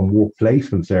learning from work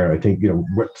placements there, I think,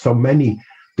 so many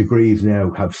degrees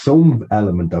now have some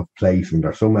element of placement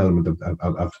or some element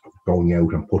of going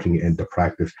out and putting it into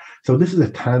practice. So this is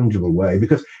a tangible way,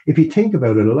 because if you think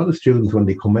about it, a lot of students when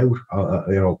they come out,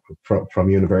 from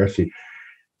university,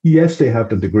 yes, they have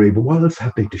the degree, but what else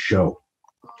have they to show?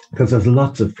 because there's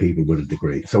lots of people with a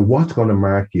degree. So what's going to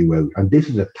mark you out? And this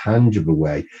is a tangible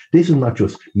way. This is not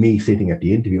just me sitting at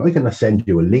the interview. I can send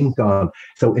you a link on.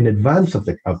 So in advance of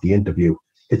the interview,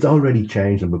 it's already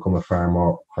changed and become a far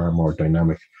more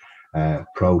dynamic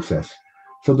process.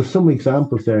 So there's some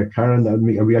examples there, Karen.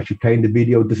 Are we actually playing the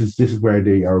video? This is where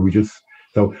they are. We just,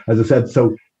 so as I said,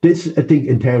 so this, I think,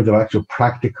 in terms of actual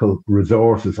practical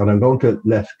resources, and I'm going to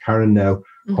let Karen now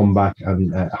come back,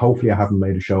 and hopefully I haven't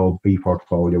made a show of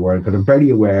Eportfolio Ireland, because I'm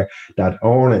very aware that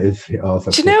Orna is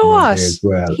also. Do you know what? As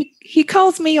well. He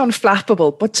calls me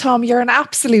unflappable, but Tom, you're an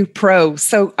absolute pro,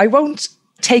 so I won't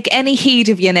take any heed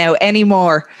of you now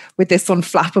anymore with this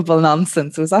unflappable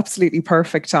nonsense. It was absolutely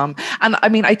perfect, Tom. And I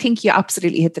mean, I think you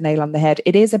absolutely hit the nail on the head.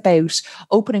 It is about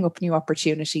opening up new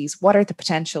opportunities. What are the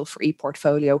potential for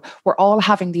ePortfolio? We're all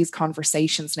having these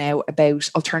conversations now about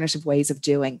alternative ways of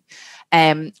doing.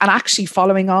 And actually,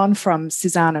 following on from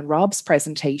Suzanne and Rob's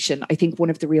presentation, I think one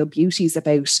of the real beauties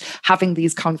about having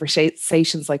these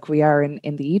conversations like we are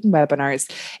in the Eden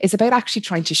webinars is about actually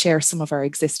trying to share some of our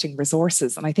existing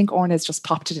resources. And I think Orna's just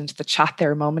popped it into the chat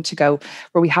there a moment ago,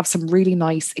 where we have some really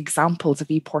nice examples of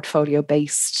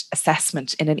ePortfolio-based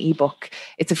assessment in an ebook.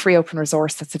 It's a free open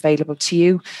resource that's available to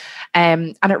you.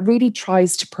 And it really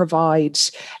tries to provide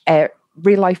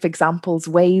real life examples,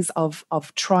 ways of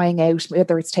trying out,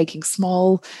 whether it's taking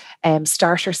small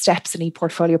starter steps in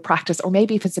ePortfolio practice, or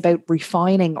maybe if it's about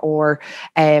refining or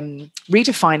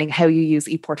redefining how you use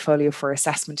ePortfolio for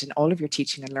assessment in all of your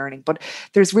teaching and learning. But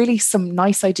there's really some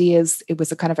nice ideas. It was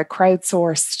a kind of a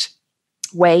crowdsourced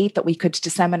way that we could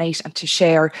disseminate and to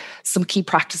share some key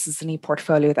practices in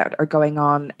ePortfolio that are going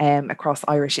on across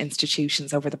Irish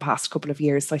institutions over the past couple of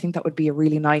years. So I think that would be a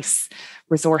really nice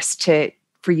resource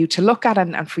for you to look at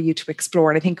and for you to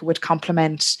explore. And I think it would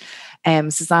complement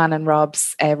Suzanne and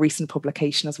Rob's recent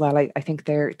publication as well. I think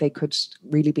they could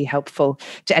really be helpful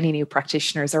to any new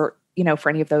practitioners, or for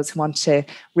any of those who want to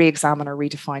re-examine or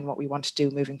redefine what we want to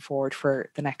do moving forward for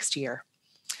the next year.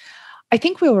 I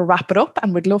think we will wrap it up,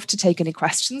 and would love to take any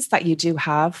questions that you do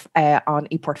have on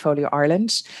Eportfolio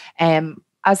Ireland.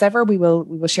 As ever, we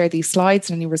will share these slides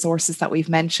and any resources that we've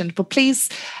mentioned, but please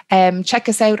check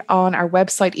us out on our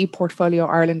website,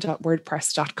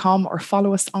 eportfolioireland.wordpress.com, or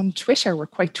follow us on Twitter. We're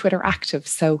quite Twitter active,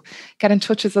 so get in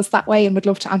touch with us that way, and we'd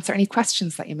love to answer any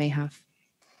questions that you may have.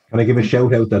 Can I give a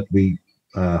shout out that we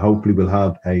hopefully will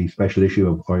have a special issue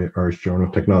of Irish Journal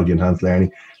of Technology Enhanced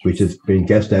Learning, which is being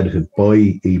guest edited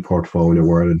by Eportfolio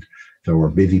Ireland. So we're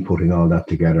busy putting all that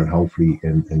together, and hopefully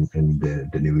in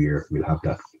the new year we'll have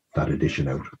that edition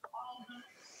out.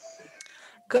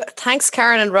 Good. Thanks,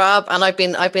 Karen and Rob. And I've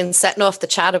been setting off the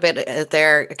chat a bit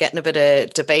there, getting a bit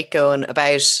of debate going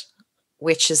about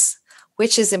which is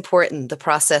important, the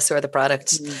process or the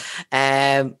product.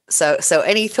 So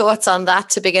any thoughts on that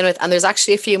to begin with? And there's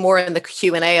actually a few more in the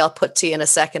Q&A I'll put to you in a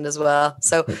second as well.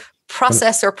 So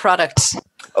process or product?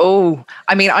 Oh,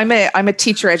 I mean, I'm a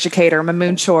teacher educator. I'm a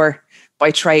moonshore by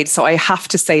trade, so I have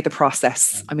to say the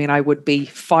process. I mean, I would be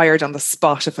fired on the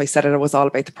spot if I said it was all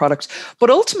about the product. But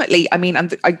ultimately, I mean,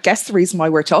 and I guess the reason why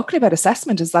we're talking about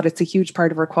assessment is that it's a huge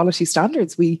part of our quality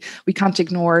standards. We can't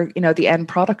ignore, the end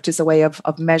product is a way of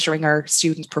measuring our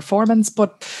students' performance.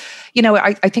 But,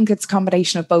 I think it's a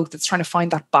combination of both. It's trying to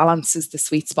find that balance is the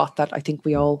sweet spot that I think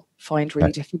we all find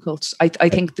really difficult. I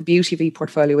think the beauty of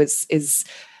ePortfolio is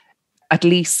at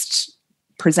least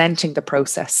presenting the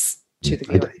process to the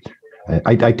viewer.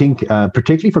 I think,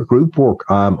 particularly for group work,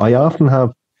 I often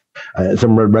have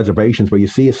some reservations where you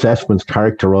see assessments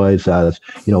characterized as,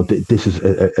 this is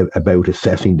about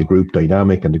assessing the group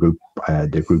dynamic and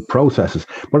the group processes.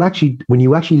 But actually, when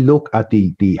you actually look at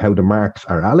the how the marks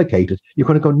are allocated, you're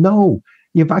going to go, no,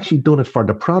 you've actually done it for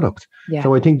the product. Yeah.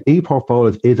 So I think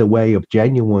ePortfolio is a way of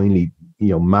genuinely,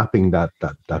 mapping that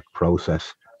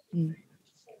process. Mm.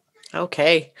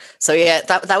 Okay, so yeah,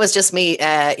 that was just me,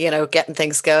 getting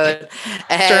things going.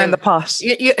 Stirring the pot.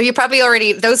 You probably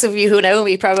already, those of you who know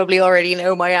me probably already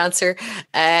know my answer.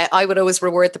 I would always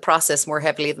reward the process more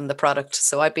heavily than the product.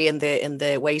 So I'd be in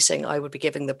the weighting, I would be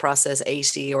giving the process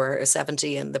 80 or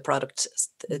 70 and the product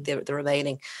the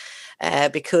remaining.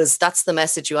 Because that's the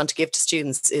message you want to give to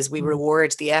students is we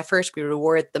reward the effort, we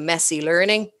reward the messy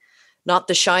learning, not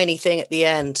the shiny thing at the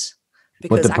end.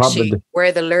 Because actually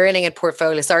where the learning in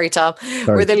portfolio, sorry, Tom,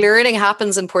 where the learning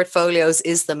happens in portfolios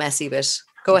is the messy bit.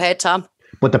 Go ahead, Tom.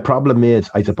 But the problem is,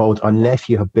 I suppose, unless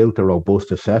you have built a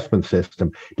robust assessment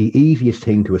system, the easiest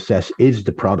thing to assess is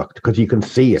the product, because you can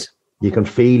see it, you can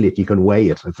feel it, you can weigh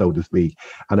it, so to speak.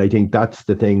 And I think that's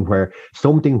the thing where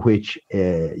something which,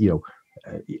 to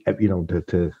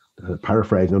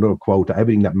paraphrase another quote,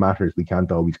 everything that matters we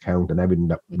can't always count, and everything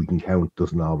that we can count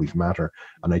doesn't always matter.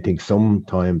 And I think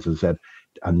sometimes, as I said,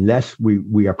 unless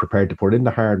we are prepared to put in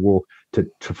the hard work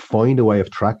to find a way of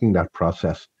tracking that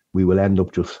process, we will end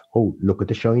up just, oh, look at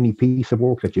the shiny piece of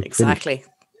work that you've exactly finished.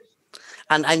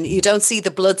 And you don't see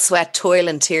the blood, sweat, toil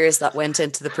and tears that went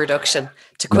into the production,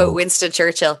 to quote Winston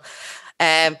Churchill.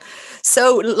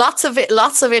 So lots of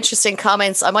interesting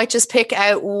comments. I might just pick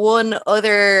out one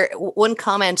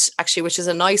comment actually, which is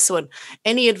a nice one.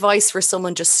 Any advice for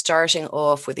someone just starting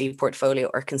off with ePortfolio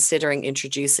or considering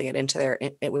introducing it into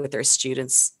with their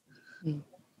students?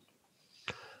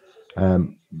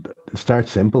 Start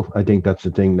simple. I think that's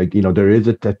the thing. Like, there is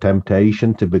a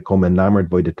temptation to become enamored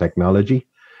by the technology.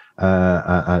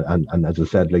 And as I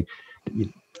said, like,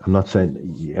 I'm not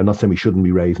saying we shouldn't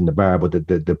be raising the bar, but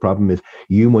the problem is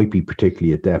you might be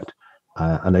particularly adept.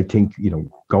 And I think,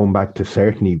 going back to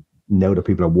certainly now that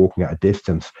people are working at a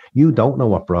distance, you don't know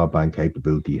what broadband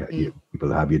capability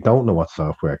people have. You don't know what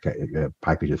software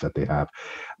packages that they have.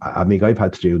 I mean, I've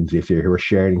had students this year who are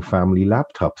sharing family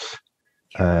laptops,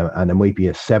 and it might be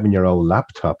a 7-year-old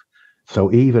laptop.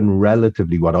 So even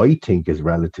relatively, what I think is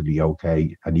relatively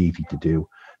okay and easy to do.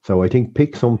 So I think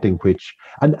pick something which,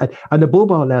 and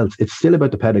above all else, it's still about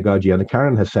the pedagogy. And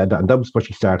Karen has said that, and that was what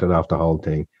she started off the whole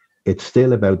thing. It's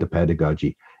still about the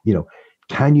pedagogy.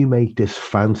 Can you make this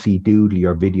fancy doodly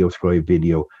or video scribe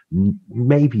video?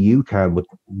 Maybe you can, but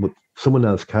someone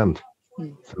else can't.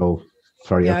 So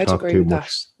sorry, I've talked too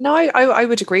much. No, I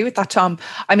would agree with that, Tom.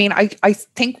 I mean, I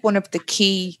think one of the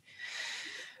key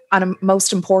and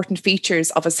most important features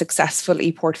of a successful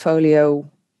ePortfolio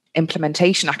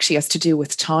implementation actually has to do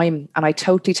with time. And I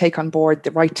totally take on board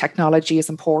the right technology is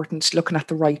important, looking at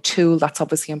the right tool, that's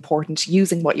obviously important,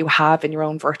 using what you have in your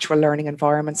own virtual learning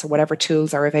environments or whatever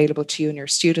tools are available to you and your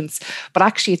students. But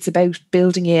actually it's about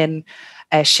building in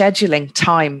scheduling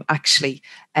time, actually,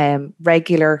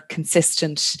 regular,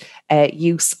 consistent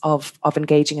use of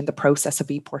engaging in the process of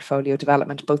ePortfolio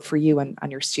development, both for you and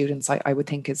your students, I would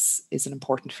think is an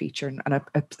important feature and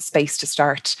a space to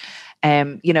start.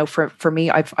 For me,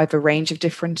 I've a range of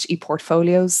different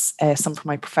ePortfolios, some for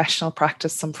my professional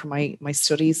practice, some for my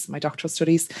studies, my doctoral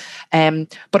studies.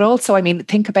 But also, I mean,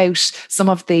 think about some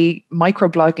of the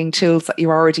microblogging tools that you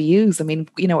already use. I mean,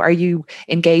 are you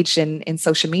engaged in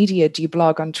social media? Do you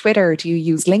blog on Twitter? Do you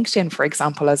use LinkedIn, for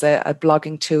example, as a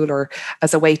blogging tool or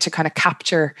as a way to kind of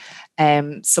capture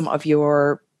some of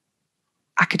your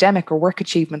academic or work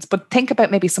achievements? But think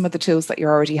about maybe some of the tools that you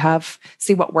already have,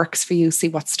 see what works for you, see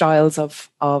what styles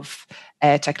of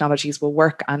technologies will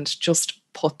work, and just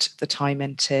put the time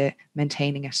into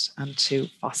maintaining it and to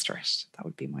foster it. That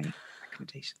would be my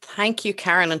recommendation. Thank you,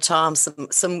 Karen and Tom.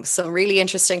 Some really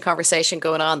interesting conversation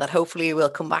going on that hopefully we'll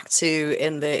come back to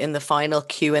in the final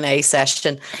Q&A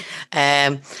session.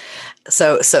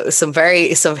 So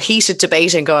some heated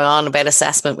debating going on about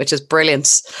assessment, which is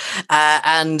brilliant.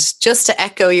 And just to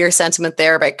echo your sentiment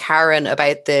there about Karen,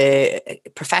 about the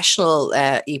professional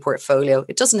ePortfolio,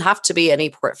 it doesn't have to be an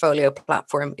ePortfolio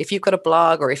platform. If you've got a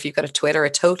blog or if you've got a Twitter, I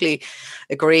totally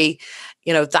agree.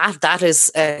 That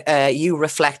is you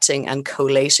reflecting and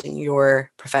collating your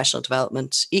professional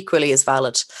development equally as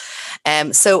valid.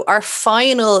 So our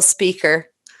final speaker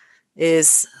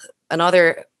is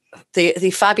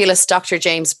the fabulous Dr.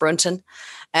 James Brunton,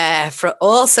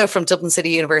 also from Dublin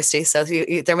City University. So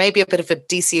there may be a bit of a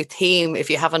DCU theme if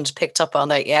you haven't picked up on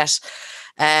that yet.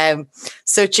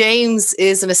 So James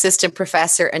is an assistant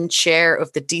professor and chair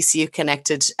of the DCU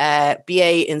Connected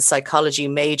BA in Psychology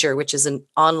major, which is an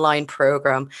online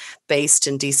program based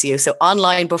in DCU. So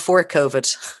online before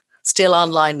COVID, still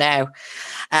online now.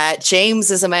 James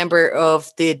is a member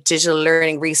of the Digital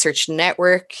Learning Research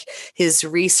Network. His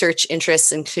research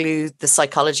interests include the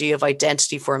psychology of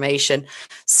identity formation,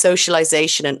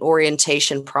 socialization and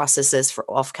orientation processes for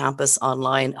off-campus,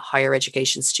 online, higher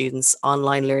education students,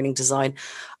 online learning design,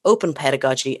 open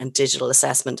pedagogy and digital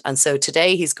assessment. And so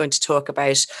today he's going to talk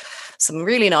about some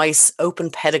really nice open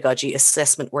pedagogy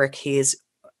assessment work he has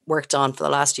worked on for the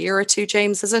last year or two.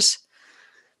 James, is it?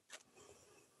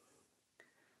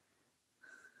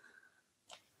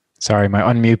 Sorry, my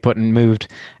unmute button moved.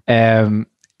 For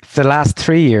the last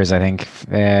 3 years, I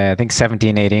think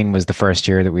 17, 18 was the first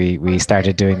year that we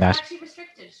started doing that.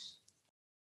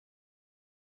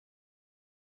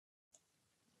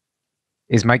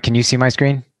 Can you see my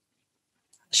screen?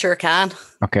 Sure can.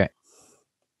 Okay.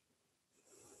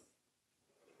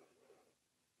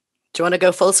 Do you want to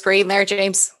go full screen there,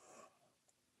 James?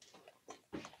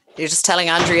 You're just telling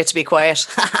Andrea to be quiet.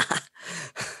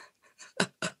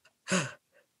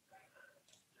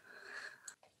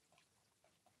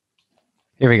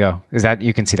 Here we go. Is that,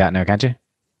 you can see that now, can't you?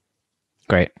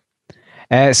 Great.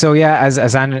 So yeah, as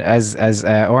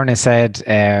Orna said,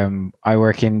 I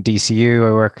work in DCU.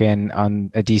 I work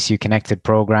on a DCU connected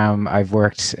program. I've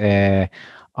worked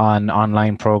on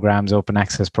online programs, open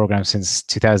access programs since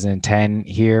 2010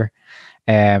 here.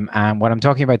 And what I'm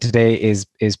talking about today is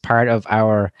part of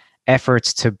our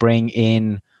efforts to bring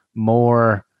in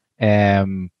more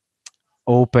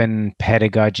open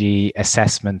pedagogy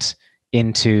assessment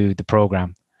into the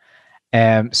program.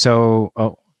 Also,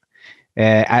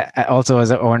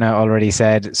 as Orna already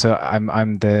said, so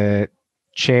I'm the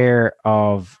chair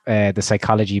of the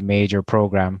psychology major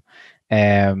program,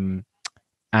 and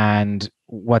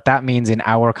what that means in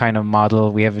our kind of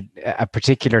model, we have a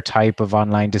particular type of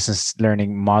online distance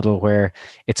learning model where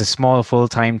it's a small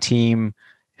full-time team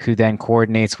who then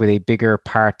coordinates with a bigger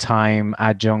part-time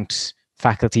adjunct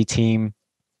faculty team.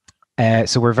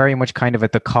 So we're very much kind of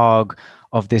at the cog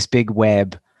of this big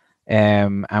web.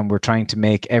 And we're trying to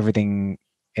make everything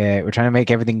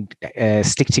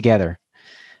stick together.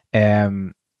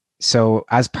 So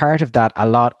as part of that, a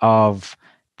lot of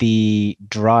the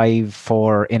drive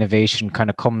for innovation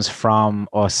kind of comes from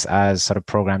us as sort of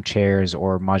program chairs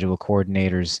or module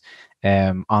coordinators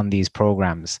on these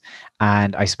programs.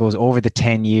 And I suppose over the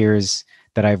 10 years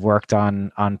that I've worked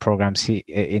on programs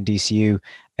in DCU,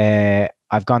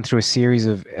 I've gone through a series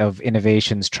of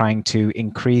innovations trying to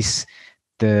increase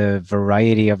the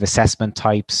variety of assessment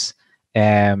types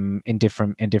in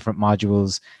different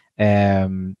modules,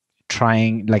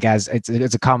 trying, like, as it's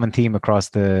a common theme across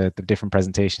the different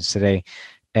presentations today,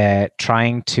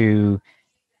 trying to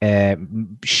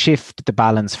shift the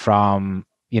balance from,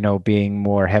 you know, being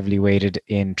more heavily weighted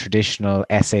in traditional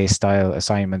essay style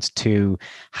assignments to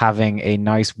having a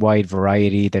nice wide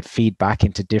variety that feed back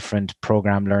into different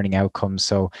program learning outcomes.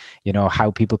 So, you know,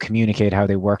 how people communicate, how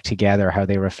they work together, how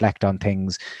they reflect on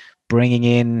things, bringing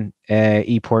in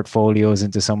e-portfolios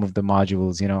into some of the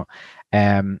modules, you know,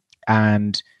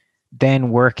 and then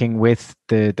working with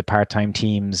the part-time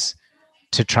teams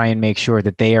to try and make sure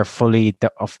that they are fully,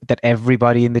 that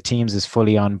everybody in the teams is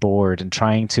fully on board, and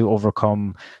trying to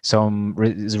overcome some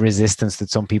resistance that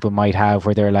some people might have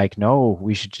where they're like, no,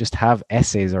 we should just have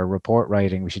essays or report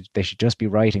writing. They should just be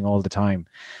writing all the time.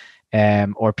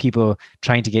 Or people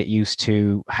trying to get used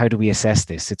to, how do we assess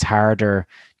this? It's harder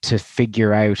to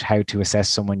figure out how to assess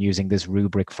someone using this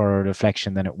rubric for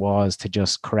reflection than it was to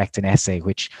just correct an essay,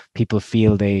 which people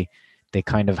feel they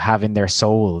kind of have in their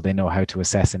soul. They know how to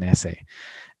assess an essay.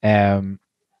 In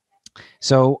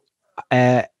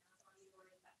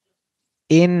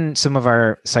some of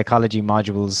our psychology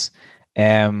modules,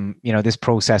 you know, this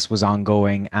process was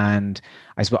ongoing, and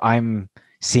I suppose I'm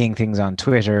seeing things on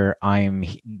Twitter, I'm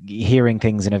hearing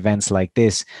things in events like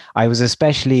this. I was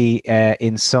especially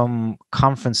in some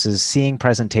conferences seeing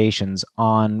presentations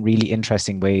on really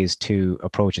interesting ways to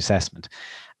approach assessment.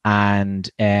 And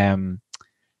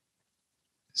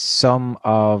some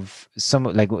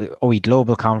like OE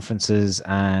global conferences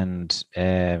and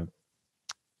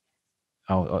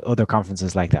other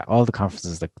conferences like that, all the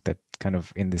conferences that kind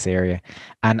of in this area.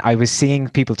 And I was seeing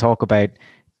people talk about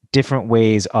different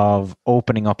ways of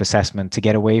opening up assessment to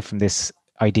get away from this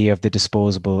idea of the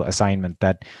disposable assignment,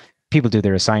 that people do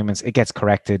their assignments, it gets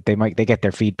corrected, they get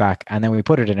their feedback, and then we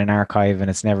put it in an archive and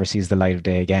it never sees the light of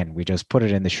day again. We just put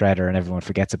it in the shredder and everyone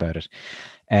forgets about it.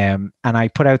 And I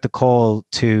put out the call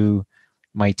to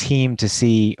my team to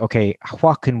see, okay,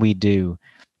 what can we do?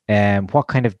 What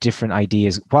kind of different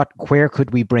ideas, where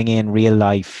could we bring in real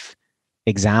life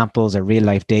examples or real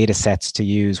life data sets to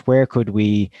use? Where could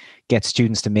we get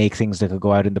students to make things that could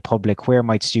go out in the public? Where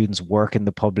might students work in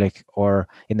the public or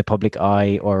in the public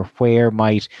eye? Or where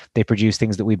might they produce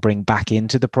things that we bring back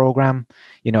into the program?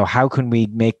 You know, how can we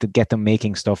get them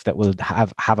making stuff that will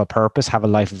have a purpose, have a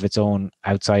life of its own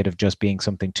outside of just being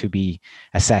something to be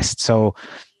assessed? So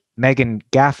Megan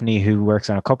Gaffney, who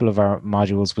works on a couple of our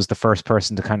modules, was the first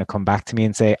person to kind of come back to me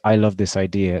and say, I love this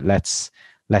idea. Let's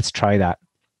try that.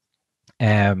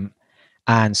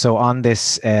 And so on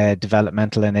this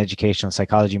developmental and educational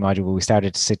psychology module, we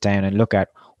started to sit down and look at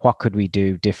what could we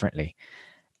do differently.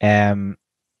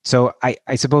 So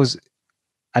I suppose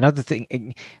another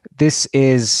thing, this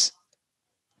is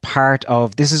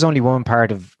only one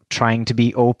part of trying to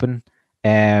be open.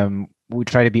 We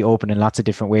try to be open in lots of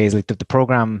different ways. Like the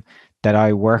program that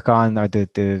I work on, or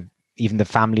even the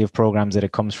family of programs that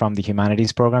it comes from, the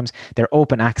humanities programs, they're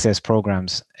open access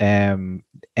programs.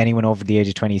 Anyone over the age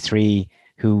of 23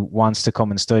 who wants to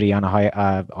come and study on a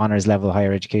high honors level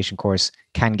higher education course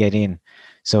can get in.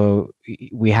 So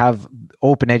we have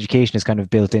open education is kind of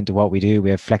built into what we do. We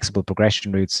have flexible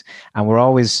progression routes, and we're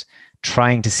always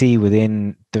trying to see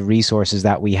within the resources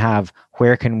that we have,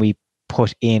 where can we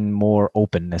put in more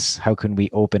openness? How can we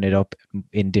open it up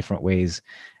in different ways?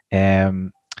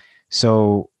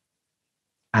 So,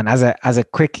 and as a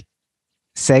quick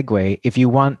segue, if you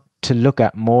want to look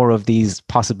at more of these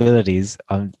possibilities,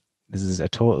 this is a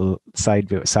total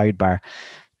sidebar.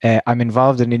 I'm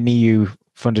involved in an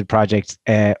EU-funded project,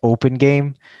 Open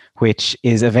Game, which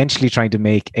is eventually trying to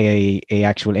make a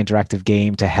actual interactive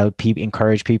game to help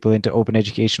encourage people into open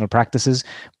educational practices.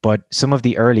 But some of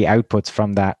the early outputs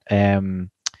from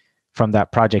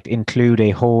that project include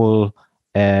a whole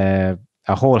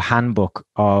handbook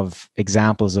of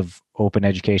examples of open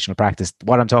educational practice.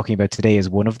 What I'm talking about today is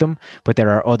one of them, but there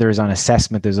are others on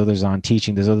assessment, there's others on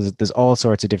teaching, there's all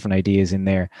sorts of different ideas in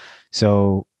there.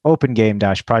 So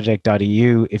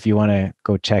opengame-project.eu if you want to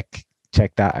go check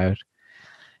that out.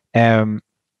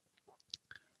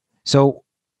 So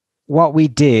what we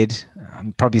did,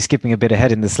 I'm probably skipping a bit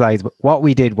ahead in the slides, but what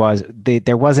we did was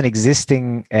there was an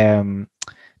existing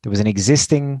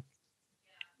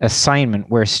assignment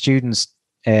where students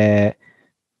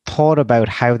thought about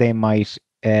how they might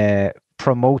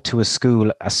promote to a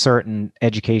school a certain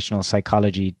educational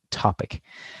psychology topic.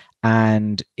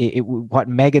 And what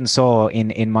Megan saw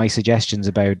in my suggestions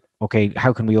about, okay,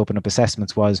 how can we open up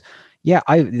assessments was,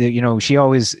 she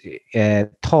always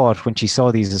thought when she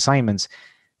saw these assignments,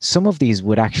 some of these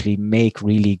would actually make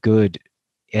really good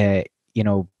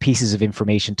pieces of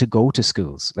information to go to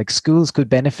schools. Like, schools could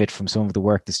benefit from some of the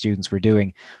work the students were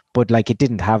doing, but like, it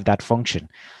didn't have that function.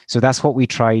 So that's what we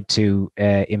tried to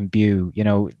imbue.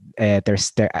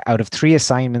 There's out of 3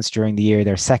 assignments during the year,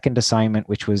 their second assignment,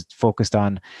 which was focused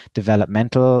on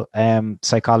developmental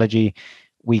psychology,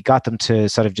 we got them to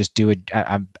sort of just do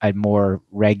a more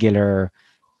regular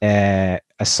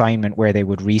assignment where they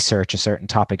would research a certain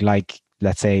topic, like,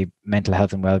 let's say, mental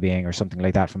health and well-being or something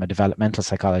like that from a developmental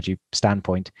psychology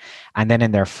standpoint. And then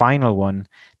in their final one,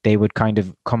 they would kind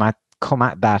of come at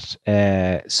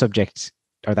that subject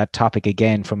or that topic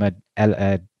again from a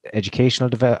educational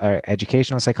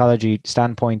psychology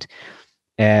standpoint,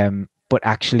 but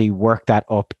actually work that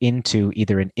up into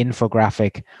either an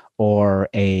infographic or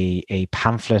a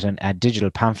pamphlet, and a digital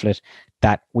pamphlet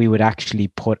that we would actually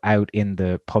put out in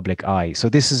the public eye. So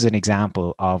this is an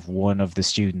example of one of the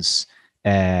students'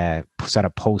 sort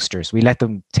of posters. We let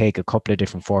them take a couple of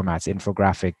different formats: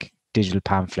 infographic, digital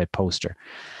pamphlet, poster.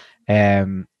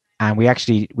 And we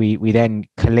actually we then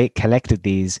collected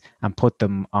these and put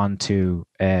them onto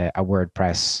a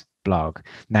WordPress blog.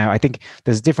 Now, I think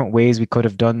there's different ways we could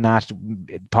have done that.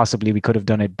 Possibly we could have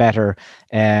done it better.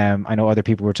 I know other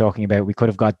people were talking about, we could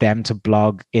have got them to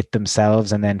blog it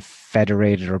themselves and then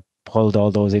federated or pulled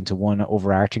all those into one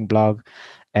overarching blog.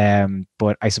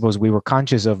 But I suppose we were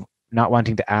conscious of not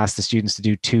wanting to ask the students to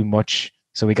do too much.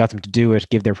 So we got them to do it,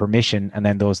 give their permission, and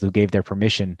then those who gave their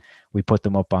permission, we put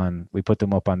them up on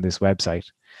this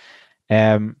website.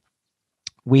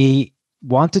 We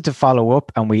wanted to follow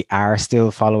up, and we are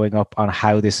still following up on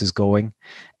how this is going.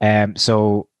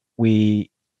 So we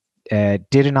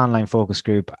did an online focus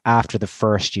group after the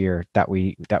first year that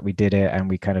we did it, and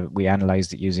we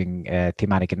analyzed it using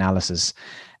thematic analysis.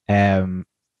 And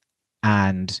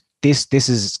this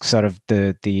is sort of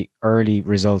the early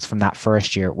results from that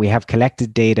first year. We have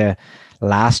collected data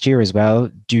last year as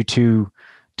well. Due to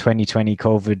 2020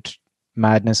 COVID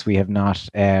madness, we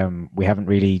haven't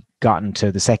really gotten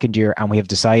to the second year, and we have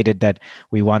decided that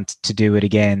we want to do it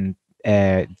again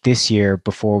this year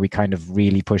before we kind of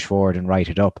really push forward and write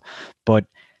it up. But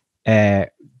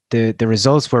the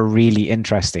results were really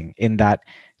interesting in that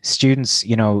students,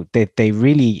 they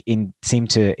really seem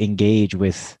to engage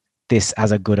with this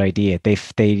as a good idea.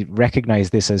 They recognize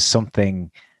this as something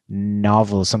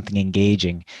novel, something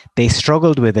engaging. They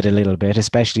struggled with it a little bit,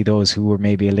 especially those who were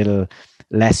maybe a little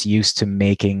less used to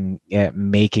making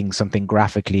something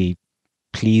graphically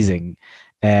pleasing.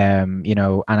 And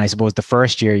I suppose the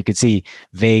first year you could see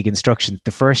vague instructions.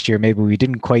 The first year maybe we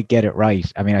didn't quite get it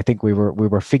right. I mean, I think we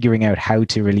were figuring out how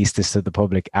to release this to the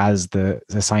public as the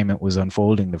assignment was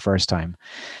unfolding the first time.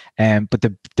 But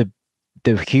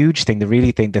the huge thing,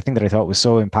 the thing that I thought was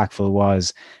so impactful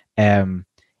was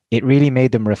it really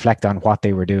made them reflect on what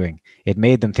they were doing. It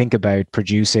made them think about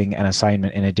producing an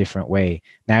assignment in a different way.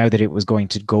 Now that it was going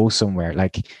to go somewhere,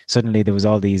 like suddenly there was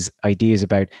all these ideas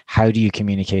about how do you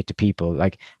communicate to people?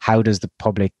 Like, how does the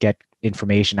public get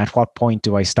information? At what point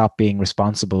do I stop being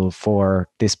responsible for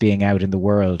this being out in the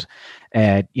world?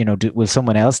 Will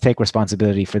someone else take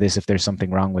responsibility for this if there's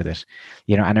something wrong with it?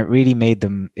 And it really made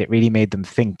them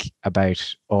think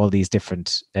about all these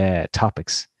different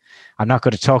topics. I'm not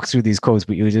going to talk through these quotes,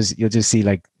 but you'll just see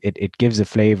like it gives a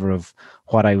flavor of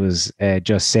what I was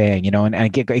just saying, you know, and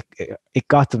it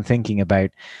got them thinking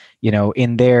about, you know,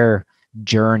 in their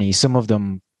journey, some of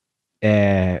them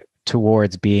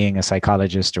towards being a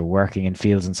psychologist or working in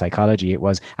fields in psychology, it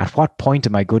was, at what point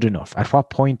am I good enough? At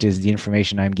what point is the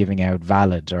information I'm giving out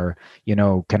valid? Or, you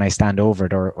know, can I stand over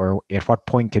it? Or at what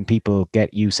point can people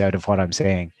get use out of what I'm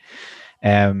saying?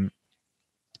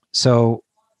 So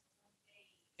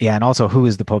yeah, and also who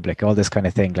is the public, all this kind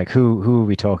of thing, like who are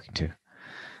we talking to?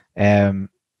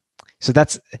 So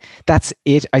that's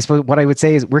it. I suppose what I would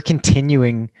say is we're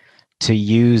continuing to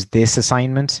use this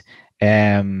assignment.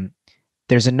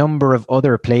 There's a number of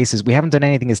other places. We haven't done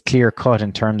anything as clear cut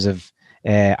in terms of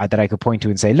that I could point to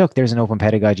and say, look, there's an open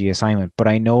pedagogy assignment. But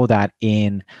I know that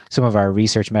in some of our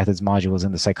research methods modules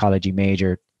in the psychology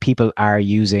major, people are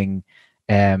using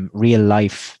real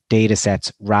life data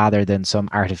sets rather than some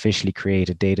artificially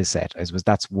created data set. I suppose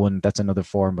that's another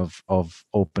form of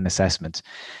open assessment.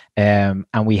 And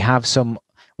we have some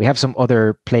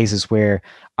other places where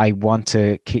I want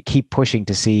to keep pushing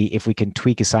to see if we can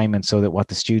tweak assignments so that what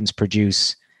the students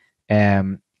produce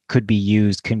could be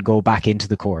used, can go back into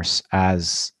the course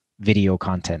as video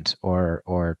content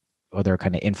or other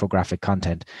kind of infographic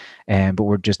content. But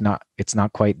we're just not, it's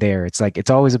not quite there. It's like, it's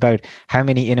always about how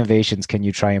many innovations can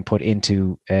you try and put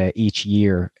into each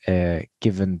year,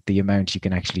 given the amount you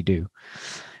can actually do.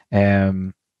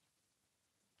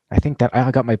 I think that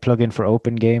I got my plug-in for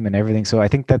Open Game and everything. So I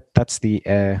think that's the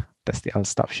I'll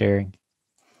stop sharing.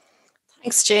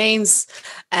 Thanks, James.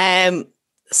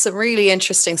 Some really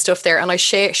interesting stuff there, and I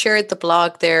shared the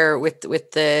blog there in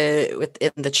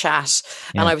the chat,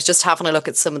 and I was just having a look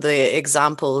at some of the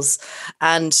examples,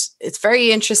 and it's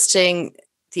very interesting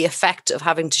the effect of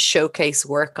having to showcase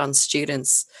work on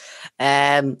students.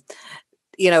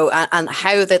 You know, and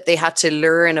how that they had to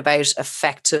learn about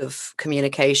effective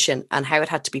communication and how it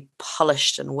had to be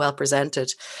polished and well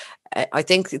presented. I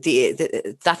think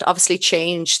that obviously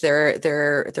changed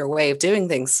their way of doing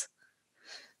things.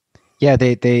 Yeah,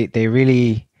 it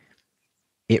really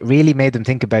made them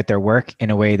think about their work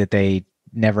in a way that they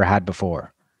never had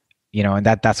before. You know, and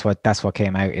that's what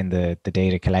came out in the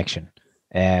data collection.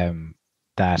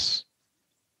 That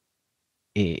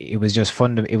it was just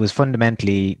it was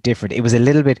fundamentally different. It was a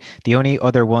little bit, the only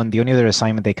other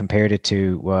assignment they compared it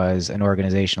to was an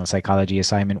organizational psychology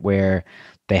assignment where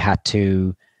they had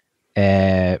to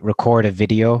record a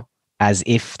video as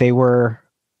if they were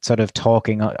sort of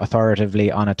talking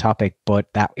authoritatively on a topic, but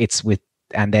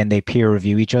and then they peer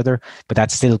review each other, but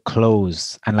that's still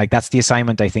closed. And like, that's the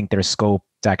assignment, I think there's scope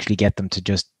to actually get them to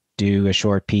just do a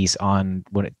short piece on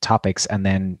topics and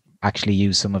then actually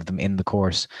use some of them in the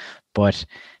course. But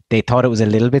they thought it was a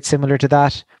little bit similar to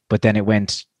that, but then it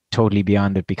went totally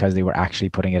beyond it because they were actually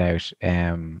putting it out.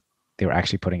 They were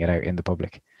actually putting it out in the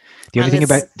public. The only thing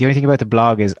about the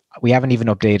blog is we haven't even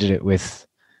updated it with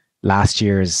last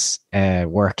year's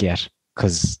work yet,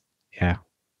 because of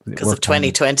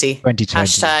 2020.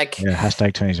 Hashtag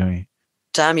 2020.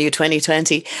 Damn you,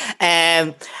 2020.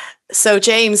 So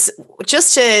James,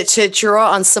 just to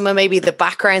draw on some of maybe the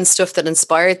background stuff that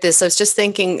inspired this, I was just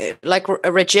thinking, like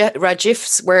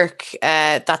Rajif's work,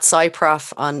 that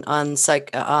SciProf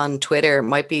on Twitter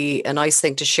might be a nice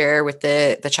thing to share with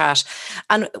the chat.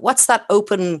 And what's that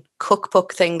open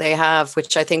cookbook thing they have,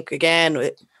 which I think again,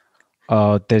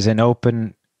 is there an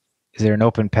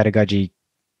open pedagogy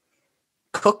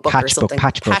cookbook or something?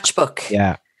 Patchbook.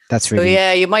 Yeah. That's really, so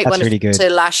yeah, you might want really to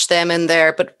lash them in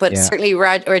there, but certainly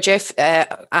Rajif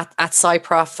at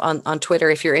SciProf on Twitter,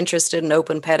 if you're interested in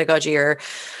open pedagogy or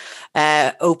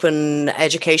open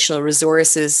educational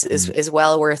resources, is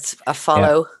well worth a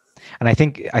follow. Yeah. And I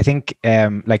think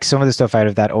like some of the stuff out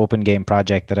of that Open Game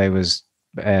project that I was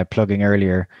plugging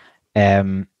earlier,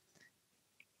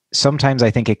 sometimes I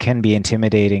think it can be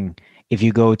intimidating if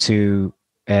you go to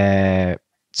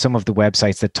some of the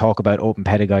websites that talk about open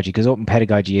pedagogy, because open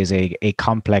pedagogy is a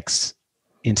complex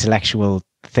intellectual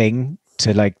thing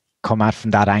to like come at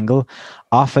from that angle.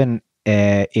 Often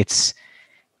it's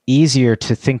easier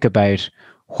to think about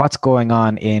what's going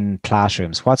on in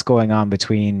classrooms, what's going on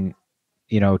between,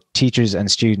 you know, teachers and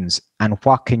students, and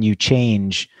what can you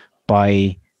change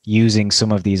by using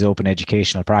some of these open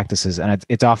educational practices. And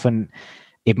it's often,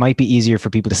 it might be easier for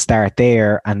people to start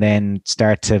there and then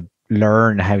start to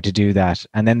learn how to do that,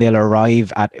 and then they'll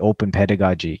arrive at open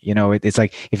pedagogy. You know, it's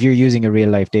like if you're using a real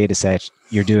life data set,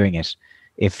 you're doing it.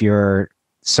 If you're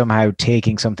somehow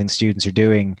taking something students are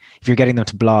doing, if you're getting them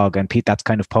to blog and that's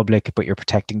kind of public, but you're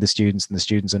protecting the students and the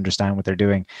students understand what they're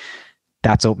doing,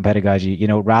 that's open pedagogy, you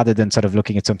know, rather than sort of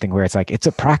looking at something where it's like, it's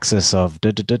a praxis of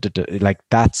like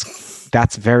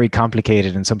that's very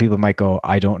complicated. And some people might go,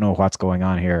 I don't know what's going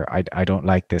on here. I don't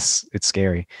like this. It's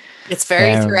scary. It's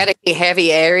very theoretically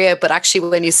heavy area, but actually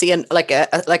when you see like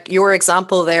your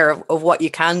example there of what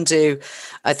you can do,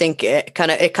 I think it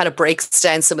kind of breaks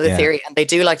down some of the theory, and they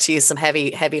do like to use some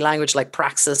heavy language like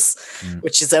praxis,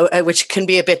 which can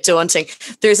be a bit daunting.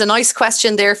 There's a nice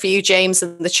question there for you, James,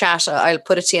 in the chat. I'll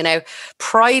put it to you now.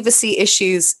 Privacy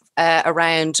issues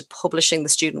around publishing the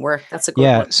student work. That's a good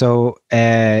one. So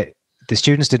the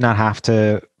students did not have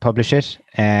to publish it.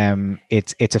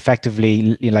 It's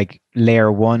effectively like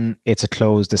layer one. It's a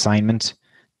closed assignment.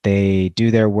 They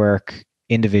do their work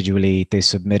individually. They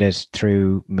submit it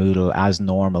through Moodle as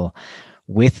normal.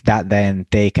 With that, then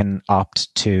they can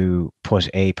opt to put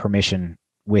a permission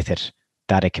with it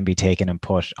that it can be taken and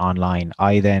put online.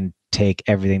 I then take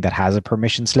everything that has a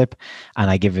permission slip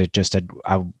and I give it just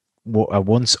a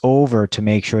once over to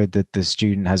make sure that the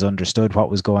student has understood what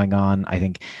was going on. I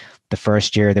think the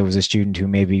first year there was a student who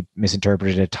maybe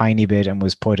misinterpreted a tiny bit and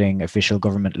was putting official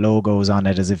government logos on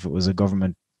it as if it was a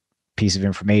government piece of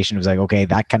information. It was like, okay,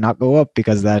 that cannot go up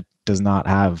because that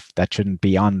shouldn't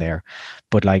be on there.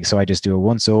 But like, so I just do a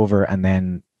once over, and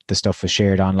then the stuff was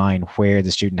shared online where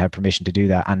the student had permission to do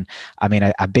that. And I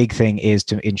mean, a big thing is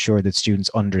to ensure that students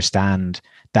understand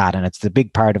that. And it's the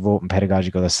big part of open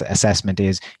pedagogical assessment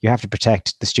is you have to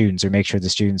protect the students or make sure the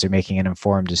students are making an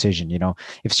informed decision. You know,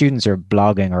 if students are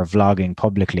blogging or vlogging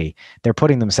publicly, they're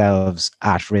putting themselves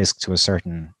at risk to a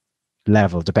certain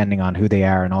level, depending on who they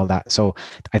are and all that. So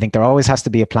I think there always has to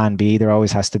be a plan B. There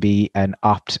always has to be an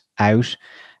opt out.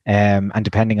 And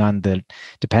depending on the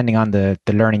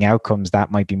learning outcomes, that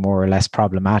might be more or less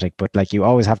problematic. But like, you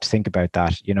always have to think about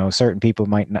that. You know, certain people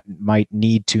might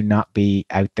need to not be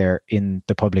out there in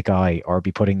the public eye or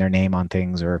be putting their name on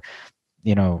things, or,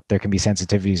 you know, there can be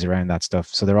sensitivities around that stuff.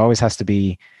 So there always has to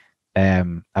be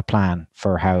a plan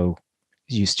for how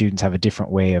you students have a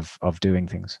different way of doing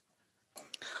things.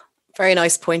 Very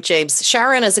nice point, James.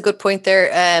 Sharon has a good point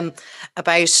there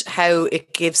about how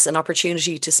it gives an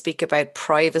opportunity to speak about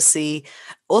privacy.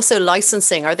 Also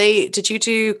licensing. Did you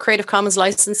do Creative Commons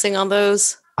licensing on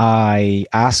those? In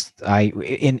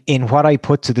what I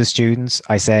put to the students,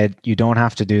 I said, you don't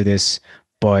have to do this,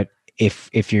 but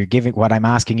if you're giving, what I'm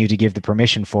asking you to give the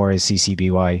permission for is CC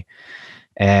BY.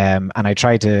 And I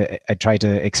try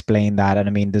to explain that. And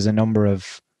I mean, there's a number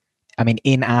of,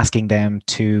 in asking them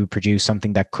to produce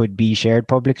something that could be shared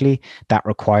publicly, that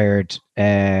required,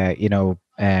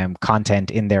 content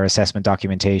in their assessment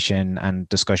documentation and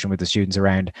discussion with the students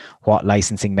around what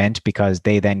licensing meant, because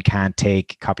they then can't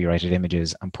take copyrighted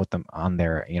images and put them on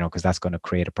there, because that's going to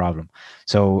create a problem.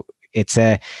 So it's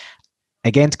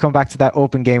again, to come back to that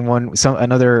open game one,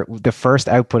 the first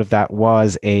output of that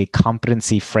was a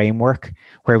competency framework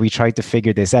where we tried to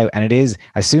figure this out. And it is,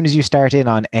 as soon as you start in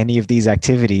on any of these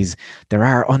activities, there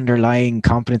are underlying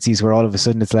competencies where all of a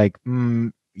sudden it's like,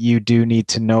 you do need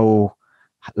to know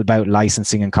about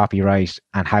licensing and copyright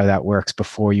and how that works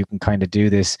before you can kind of do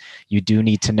this. You do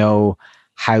need to know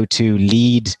how to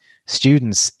lead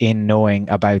students in knowing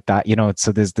about that,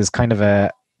 so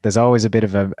there's always a bit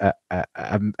of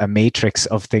a matrix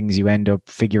of things you end up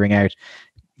figuring out.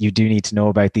 You do need to know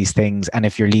about these things. And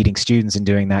if you're leading students in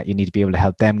doing that, you need to be able to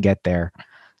help them get there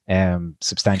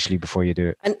substantially before you do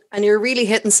it. And you're really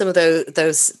hitting some of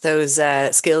those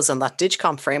skills on that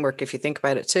DigComp framework, if you think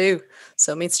about it too.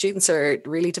 So, students are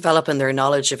really developing their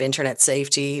knowledge of internet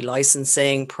safety,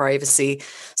 licensing, privacy.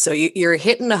 So you're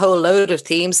hitting a whole load of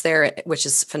themes there, which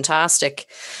is fantastic.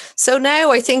 So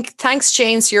now I think, thanks,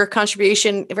 James, for your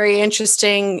contribution. Very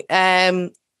interesting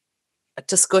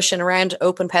discussion around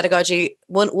open pedagogy.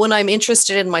 One I'm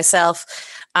interested in myself,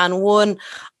 and one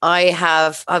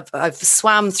I've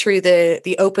swam through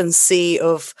the open sea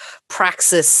of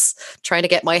praxis, trying to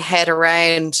get my head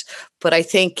around. But I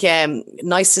think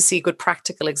nice to see a good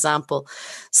practical example.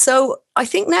 So I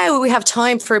think now we have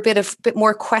time for a bit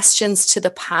more questions to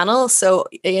the panel. So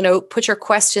put your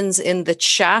questions in the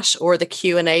chat or the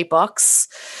Q&A box.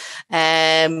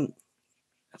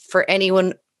 For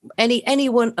anyone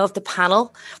of the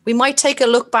panel, we might take a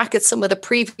look back at some of the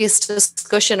previous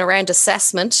discussion around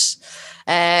assessment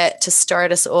to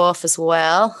start us off as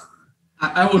well.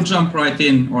 I will jump right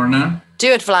in, Orna.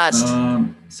 Do it, Vlad.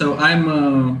 So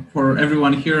I'm, for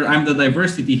everyone here, I'm the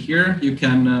diversity here. You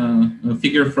can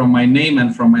figure from my name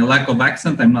and from my lack of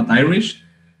accent, I'm not Irish.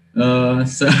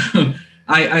 So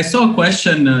I saw a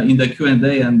question in the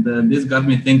Q&A, and this got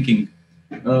me thinking.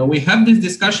 We have this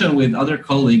discussion with other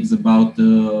colleagues about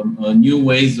new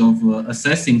ways of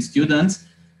assessing students.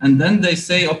 and then they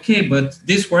say, okay, but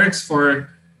this works for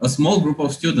a small group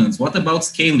of students. What about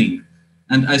scaling?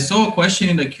 And I saw a question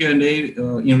in the Q&A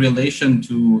in relation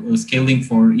to scaling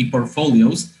for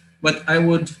e-portfolios, but I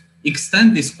would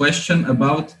extend this question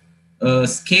about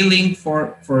scaling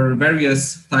for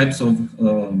various types of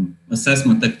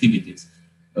assessment activities.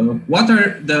 What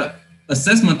are the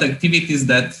assessment activities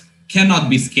that cannot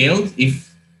be scaled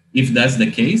if that's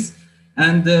the case?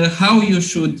 And how you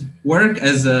should work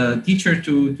as a teacher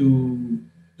to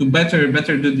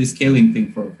better do the scaling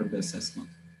thing for the assessment?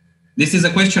 This is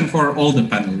a question for all the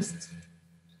panelists.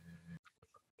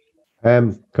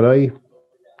 Can I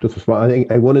just respond? I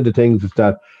think one of the things is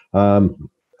that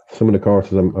some of the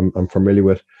courses I'm familiar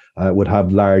with would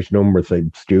have large numbers. Say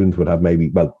students would have maybe,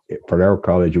 well, for our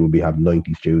college, it would be have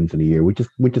 90 students in a year, which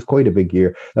is quite a big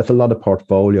year. That's a lot of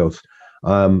portfolios.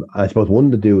 I suppose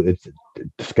one to do is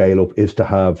to scale up is to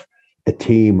have a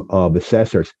team of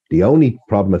assessors. The only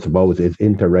problem, I suppose, is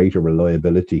inter-rater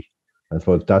reliability. I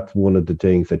suppose that's one of the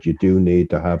things that you do need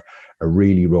to have a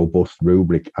really robust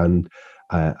rubric and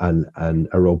a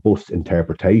robust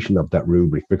interpretation of that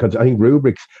rubric, because I think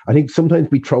rubrics, I think sometimes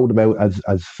we throw them out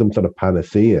as some sort of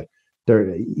panacea.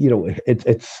 There,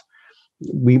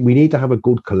 we need to have a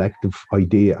good collective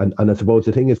idea, and I suppose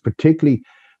the thing is, particularly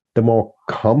the more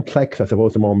complex, I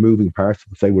suppose, the more moving parts,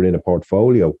 say we're in a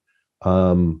portfolio.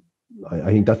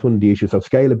 I think that's one of the issues. So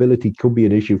scalability could be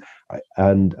an issue,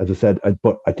 and as I said,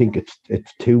 but I think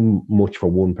it's too much for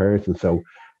one person. So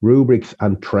rubrics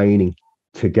and training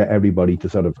to get everybody to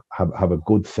sort of have a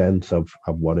good sense of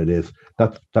what it is.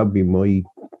 That'd be my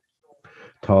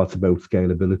thoughts about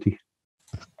scalability.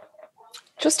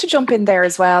 Just to jump in there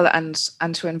as well, and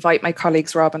to invite my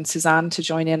colleagues Rob and Suzanne to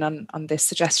join in on this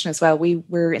suggestion as well.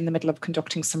 We're in the middle of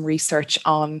conducting some research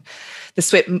on the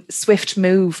swift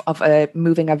move of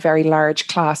moving a very large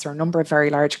class, or a number of very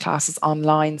large classes,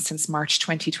 online since March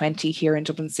 2020 here in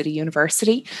Dublin City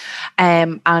University.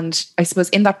 And I suppose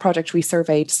in that project we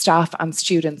surveyed staff and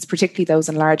students, particularly those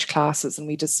in large classes, and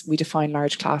we define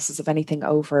large classes of anything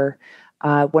over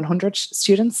 100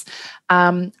 students.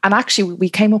 And actually, we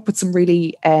came up with some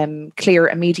really clear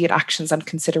immediate actions and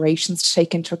considerations to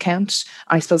take into account.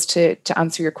 I suppose to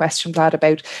answer your question, Vlad,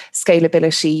 about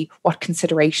scalability, what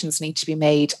considerations need to be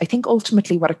made. I think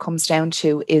ultimately what it comes down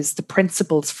to is the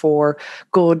principles for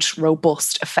good,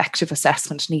 robust, effective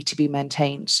assessment need to be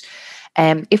maintained.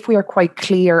 If we are quite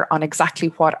clear on exactly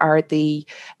what are the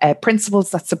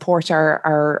principles that support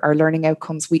our learning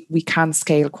outcomes, we can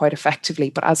scale quite effectively.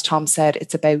 But as Tom said,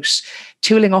 it's about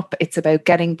tooling up, it's about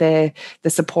getting the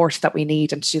support that we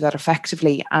need, and to do that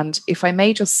effectively. And if I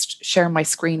may just share my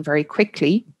screen very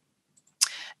quickly,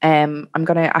 I'm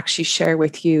going to actually share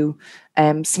with you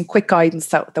some quick guidance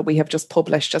that we have just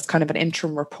published as kind of an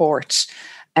interim report.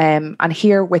 And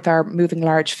here with our moving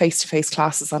large face-to-face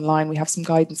classes online, we have some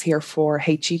guidance here for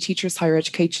HE teachers, higher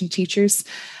education teachers.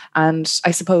 And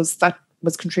I suppose that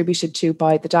was contributed to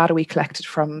by the data we collected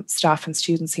from staff and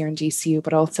students here in DCU,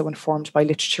 but also informed by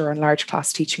literature on large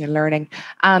class teaching and learning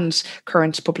and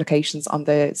current publications on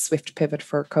the swift pivot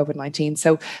for COVID-19.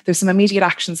 So there's some immediate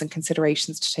actions and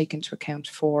considerations to take into account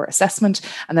for assessment,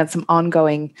 and then some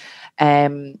ongoing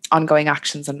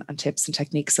actions and tips and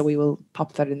techniques. So we will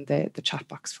pop that in the chat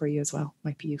box for you as well.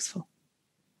 Might be useful.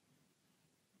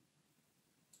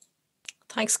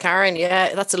 Thanks, Karen.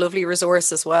 Yeah, that's a lovely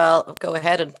resource as well. Go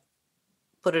ahead and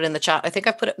put it in the chat. I think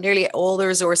I've put nearly all the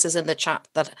resources in the chat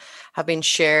that have been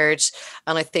shared.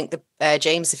 And I think that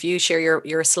James, if you share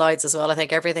your slides as well, I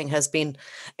think everything has been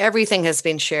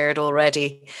shared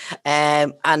already.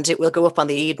 And it will go up on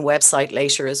the Eden website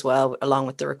later as well, along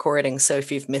with the recording. So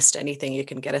if you've missed anything, you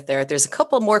can get it there. There's a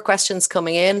couple more questions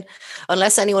coming in,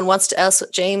 unless anyone wants to else,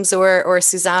 James or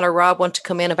Suzanne or Rob want to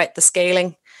come in about the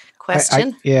scaling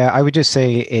question. I would just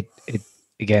say it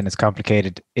again, it's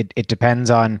complicated. It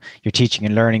depends on your teaching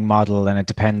and learning model, and it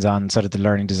depends on sort of the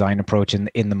learning design approach in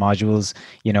the modules.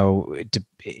 You know,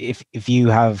 if you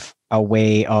have a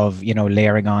way of, you know,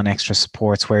 layering on extra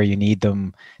supports where you need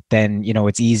them, then, you know,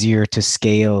 it's easier to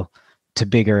scale to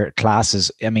bigger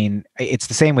classes. I mean, it's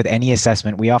the same with any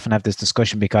assessment. We often have this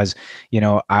discussion because, you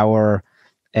know, our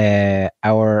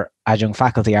adjunct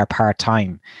faculty are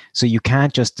part-time. So you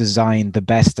can't just design the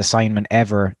best assignment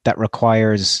ever that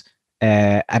requires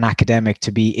an academic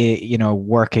to be, you know,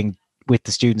 working with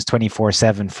the students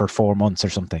 24/7 for 4 months or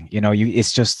something. You know,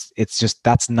 it's just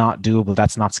that's not doable.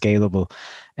 That's not scalable.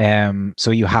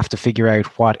 So you have to figure out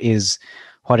what is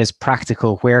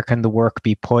practical. Where can the work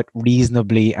be put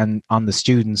reasonably and on the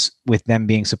students, with them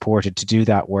being supported to do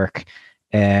that work.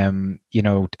 you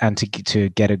know, and to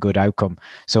get a good outcome.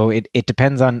 So it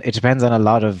depends on a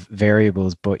lot of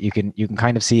variables, but you can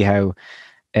kind of see how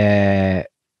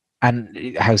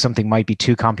and how something might be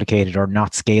too complicated or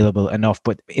not scalable enough.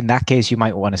 But in that case, you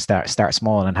might want to start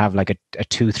small and have like a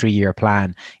 2-3 year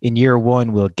plan. In year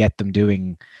 1, we'll get them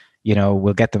doing, you know,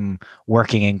 we'll get them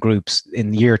working in groups.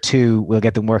 In year 2, we'll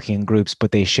get them working in groups,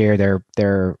 but they share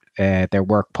their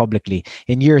work publicly.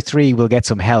 In year 3, we'll get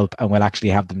some help and we'll actually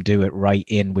have them do it right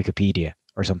in Wikipedia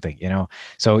or something, you know.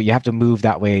 So you have to move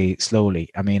that way slowly.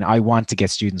 I mean, I want to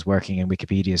get students working in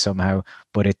Wikipedia somehow,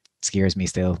 but it scares me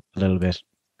still a little bit.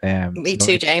 Me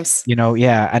too, James. You know,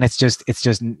 yeah, and it's just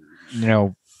you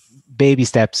know, baby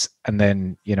steps, and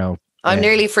then, you know, I'm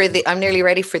nearly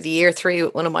ready for the year 3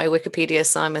 with one of my Wikipedia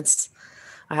assignments.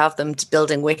 I have them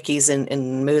building wikis in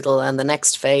Moodle, and the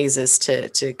next phase is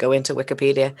to go into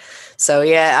Wikipedia. So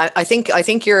yeah, I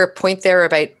think your point there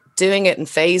about doing it in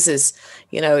phases,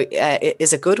 you know,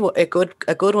 is a good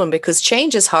one, because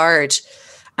change is hard.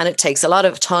 And it takes a lot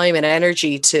of time and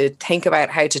energy to think about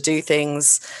how to do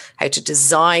things, how to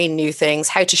design new things,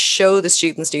 how to show the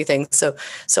students new things.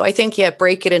 So I think, yeah,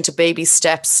 break it into baby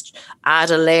steps,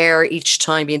 add a layer each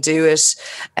time you do it,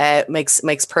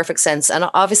 makes perfect sense. And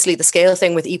obviously the scale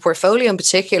thing with Eportfolio in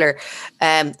particular,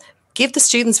 give the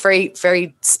students very,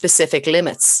 very specific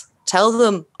limits. Tell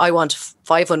them, I want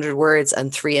 500 words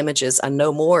and 3 images and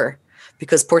no more.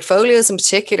 Because portfolios in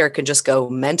particular can just go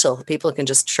mental. People can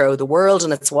just throw the world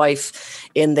and its wife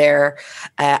in there.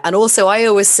 And also, I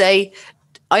always say,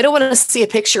 I don't want to see a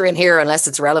picture in here unless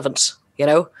it's relevant, you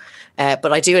know.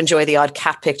 But I do enjoy the odd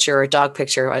cat picture or dog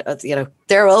picture. You know,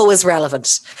 they're always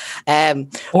relevant.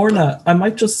 Orna, I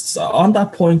might just, on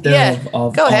that point there,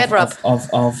 go ahead, Rob.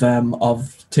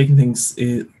 Of taking things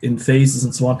in phases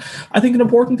and so on. I think an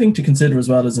important thing to consider as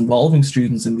well is involving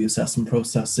students in the assessment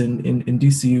process. In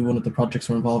DCU, one of the projects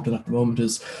we're involved in at the moment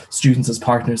is students as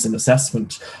partners in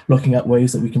assessment, looking at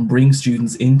ways that we can bring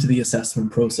students into the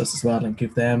assessment process as well and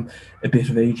give them a bit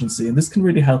of agency. And this can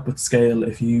really help with scale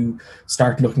if you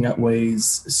start looking at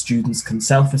ways students can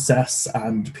self-assess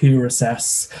and peer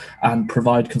assess and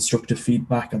provide constructive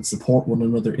feedback and support one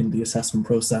another in the assessment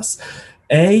process.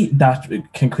 That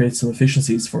can create some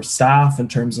efficiencies for staff in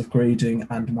terms of grading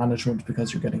and management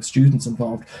because you're getting students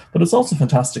involved, but it's also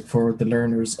fantastic for the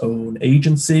learner's own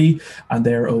agency and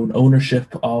their own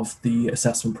ownership of the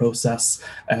assessment process.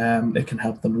 It can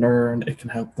help them learn, it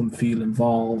can help them feel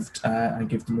involved and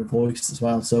give them a voice as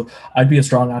well. So I'd be a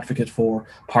strong advocate for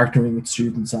partnering with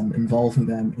students and involving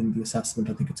them in the assessment.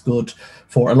 I think it's good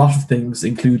for a lot of things,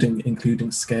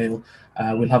 including scale.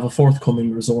 We'll have a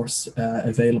forthcoming resource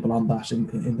available on that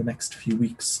in the next few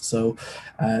weeks. So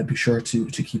be sure to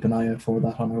keep an eye out for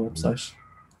that on our website.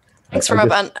 Thanks,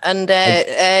 Rob.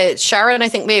 And Sharon, I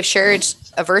think may have shared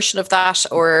a version of that,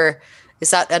 or is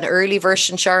that an early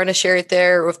version Sharon has shared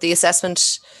there of the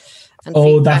assessment?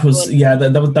 That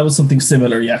was something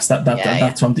similar. Yes,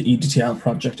 that's from the EDTL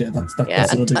project. Yeah, that's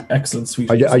another excellent suite.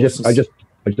 I just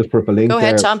put up a link. Go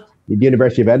ahead, Tom. The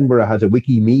University of Edinburgh has a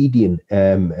Wikimedian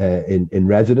in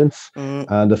residence,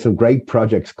 and there's some great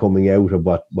projects coming out of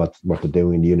what they're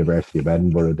doing in the University of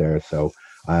Edinburgh there. So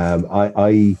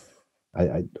I've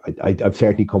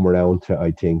certainly come around to,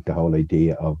 I think, the whole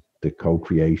idea of the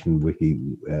co-creation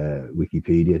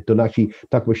Wikipedia. Done actually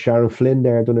talk with Sharon Flynn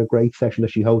there, done a great session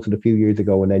that she hosted a few years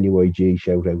ago on NUIG.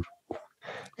 Shout out.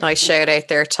 Nice shout out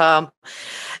there, Tom.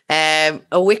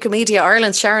 Wikimedia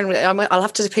Ireland, Sharon, I'll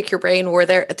have to pick your brain.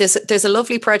 There's a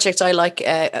lovely project I like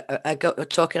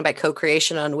talking about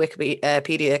co-creation on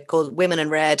Wikipedia called Women in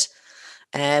Red,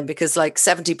 because like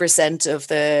 70% of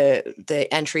the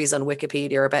entries on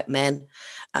Wikipedia are about men,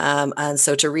 and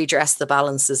so to redress the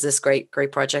balance is this great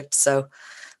project. So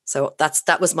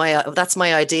that's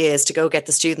my idea, is to go get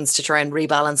the students to try and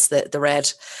rebalance the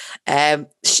red.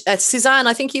 Suzanne,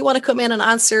 I think you want to come in and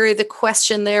answer the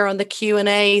question there on the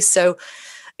Q&A. So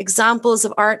examples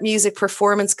of art, music,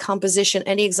 performance, composition,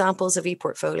 any examples of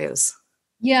ePortfolios?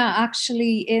 Yeah,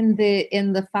 actually in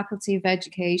the Faculty of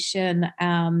Education,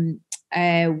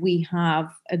 we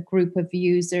have a group of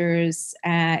users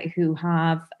who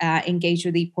have engaged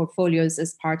with ePortfolios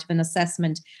as part of an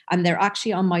assessment, and they're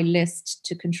actually on my list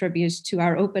to contribute to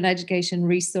our open education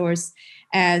resource.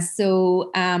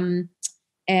 So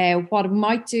what I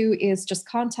might do is just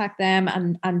contact them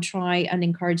and try and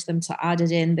encourage them to add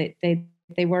it in.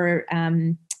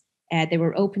 They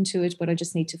were open to it, but I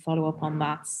just need to follow up on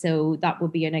that. So that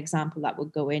would be an example that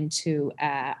would go into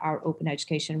our open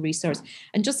education resource.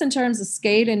 And just in terms of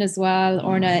scaling as well,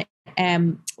 Orna,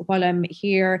 while I'm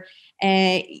here.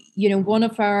 One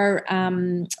of our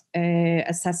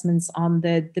assessments on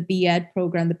the BEd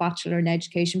program, the Bachelor in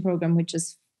Education program, which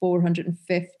is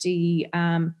 450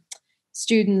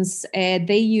 students,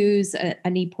 they use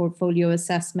an Eportfolio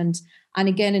assessment. And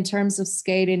again, in terms of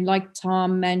scaling, like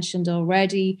Tom mentioned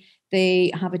already,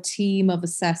 they have a team of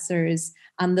assessors,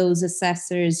 and those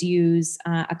assessors use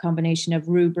a combination of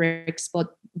rubrics,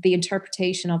 but the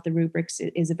interpretation of the rubrics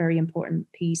is a very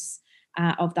important piece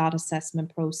of that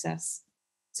assessment process.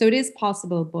 So it is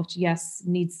possible, but yes,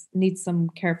 needs some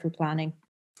careful planning.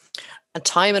 And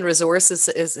time and resources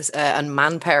is and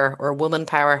manpower or woman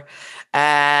power,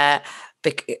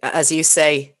 as you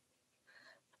say.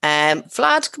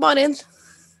 Vlad, come on in.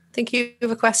 I think you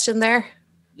have a question there.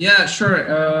 Yeah,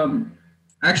 sure.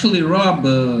 Actually, Rob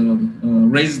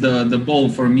raised the ball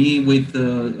for me with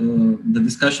the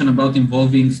discussion about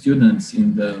involving students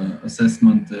in the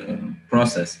assessment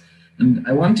process. And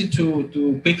I wanted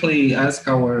to quickly ask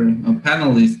our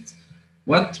panelists,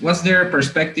 what's their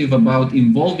perspective about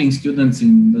involving students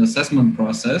in the assessment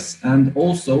process, and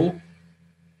also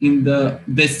in the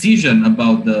decision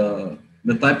about the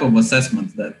type of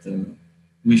assessment that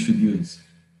we should use?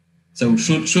 So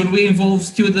should we involve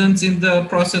students in the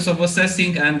process of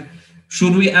assessing, and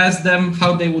should we ask them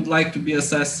how they would like to be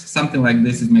assessed? Something like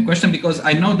this is my question, because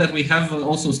I know that we have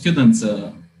also students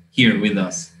here with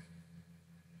us.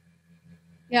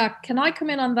 Yeah, can I come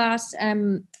in on that?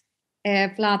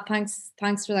 Vlad,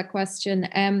 thanks for that question.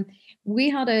 We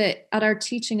had at our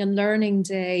Teaching and Learning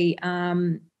Day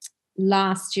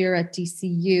last year at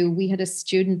DCU, we had a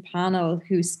student panel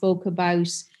who spoke about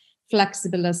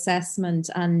flexible assessment,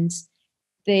 and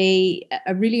a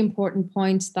really important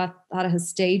point that has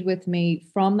stayed with me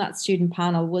from that student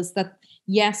panel was that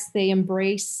yes, they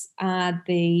embrace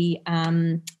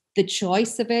the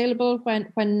choice available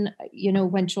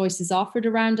when choice is offered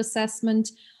around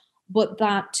assessment, but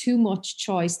that too much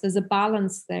choice, there's a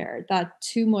balance there, that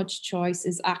too much choice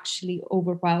is actually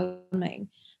overwhelming,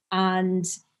 and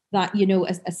that,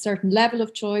 a certain level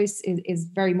of choice is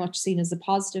very much seen as a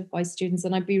positive by students.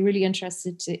 And I'd be really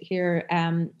interested to hear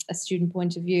a student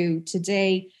point of view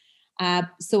today.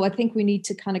 So I think we need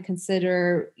to kind of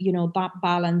consider, that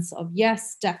balance of,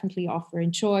 yes, definitely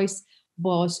offering choice,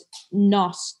 but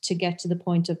not to get to the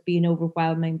point of being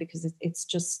overwhelming, because it's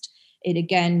just,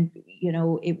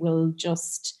 it will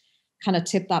just kind of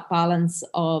tip that balance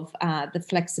of the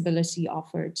flexibility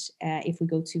offered if we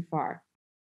go too far.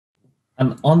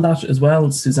 And on that as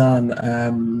well, Suzanne,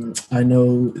 I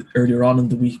know earlier on in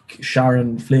the week,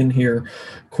 Sharon Flynn here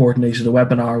coordinated a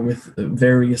webinar with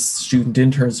various student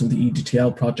interns from the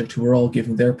EODLW project who were all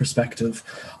giving their perspective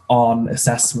on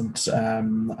assessment,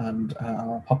 and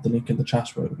I'll pop the link in the chat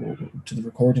to the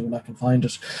recording when I can find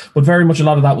it. But very much a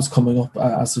lot of that was coming up,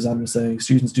 as Suzanne was saying.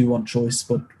 Students do want choice,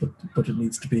 but there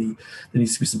needs to be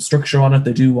some structure on it.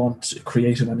 They do want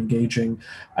creative and engaging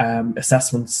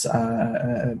assessments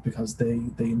because they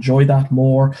enjoy that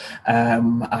more,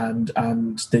 and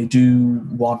they do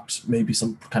want maybe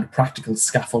some kind of practical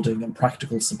scaffolding and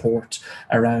practical support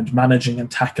around managing and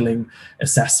tackling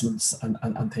assessments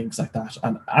and things like that.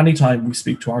 And anytime we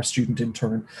speak to our student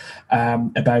intern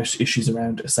about issues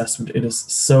around assessment, it is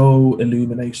so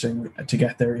illuminating to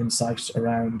get their insight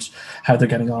around how they're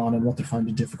getting on and what they're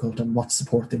finding difficult and what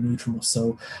support they need from us.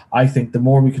 So I think the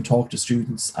more we can talk to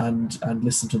students and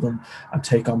listen to them and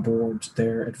take on board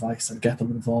their advice and get them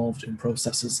involved in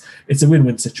processes, it's a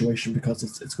win-win situation, because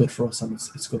it's good for us and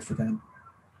it's good for them.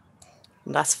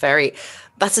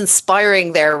 That's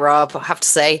inspiring there, Rob, I have to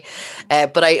say.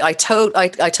 But I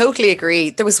totally agree.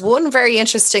 There was one very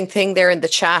interesting thing there in the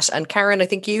chat, and Karen, I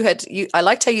think I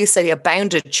liked how you said a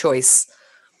bounded choice.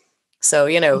 So,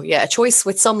 a choice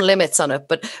with some limits on it,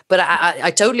 but I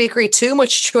totally agree. Too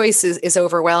much choice is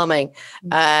overwhelming.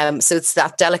 So it's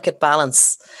that delicate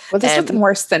balance. Well, there's nothing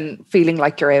worse than feeling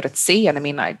like you're out at sea. And I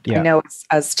mean, I know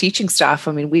as teaching staff,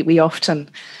 I mean, we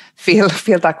often feel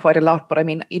that quite a lot. But I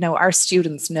mean, our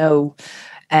students know,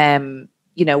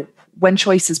 when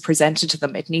choice is presented to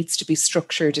them, it needs to be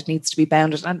structured, it needs to be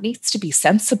bounded, and it needs to be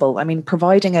sensible. I mean,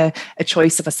 providing a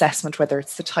choice of assessment, whether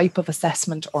it's the type of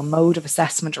assessment or mode of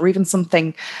assessment, or even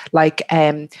something like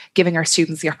giving our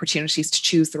students the opportunities to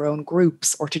choose their own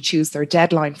groups or to choose their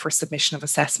deadline for submission of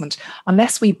assessment,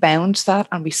 unless we bound that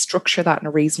and we structure that in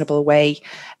a reasonable way,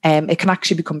 it can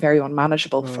actually become very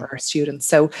unmanageable for our students.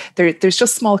 So there's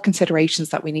just small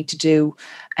considerations that we need to do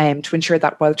to ensure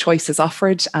that while choice is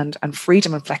offered and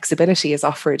freedom and flexibility is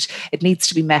offered, it needs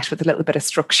to be met with a little bit of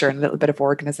structure and a little bit of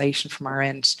organisation from our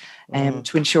end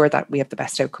to ensure that we have the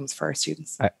best outcomes for our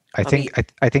students. I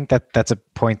think that that's a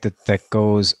point that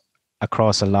goes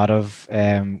across a lot of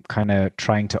kind of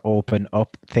trying to open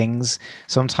up things.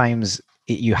 Sometimes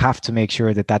you have to make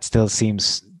sure that that still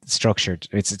seems structured.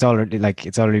 It's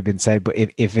already been said, but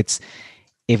if it's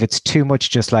too much,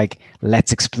 just like,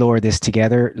 let's explore this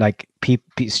together, like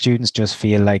students just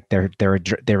feel like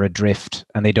they're adrift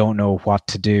and they don't know what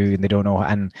to do, and they don't know,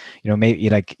 and maybe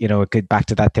it could back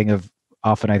to that thing of,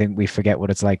 often I think we forget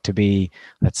what it's like to be,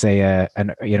 let's say,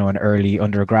 an early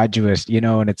undergraduate,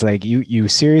 and it's like, you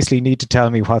seriously need to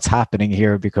tell me what's happening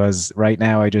here, because right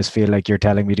now I just feel like you're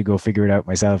telling me to go figure it out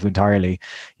myself entirely.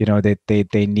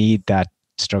 They need that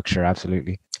structure.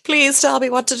 Absolutely. Please tell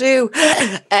me what to do.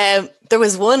 There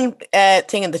was one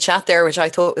thing in the chat there which I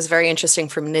thought was very interesting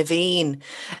from Naveen.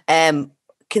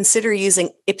 Consider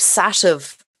using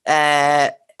ipsative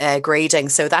grading.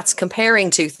 So that's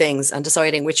comparing two things and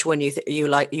deciding which one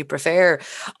you prefer.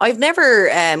 I've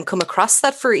never come across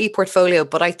that for ePortfolio,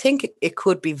 but I think it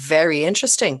could be very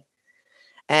interesting.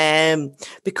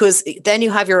 Because then you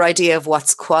have your idea of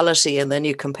what's quality, and then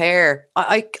you compare.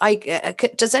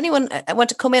 Does anyone want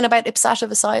to come in about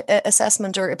ipsative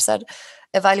assessment or ipsative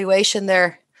evaluation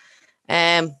there?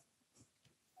 Or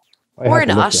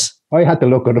not? I had to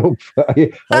look it up.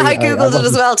 I googled it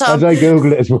as well, Tom. I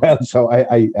googled it as well, so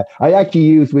I actually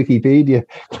used Wikipedia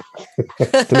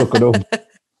to look it up.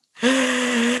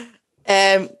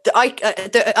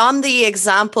 On the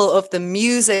example of the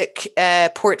music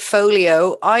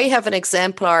portfolio, I have an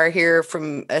exemplar here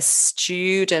from a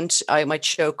student I might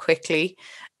show quickly.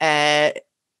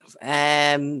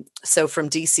 So from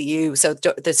DCU, so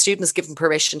the student is given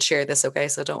permission to share this, okay?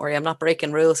 So don't worry, I'm not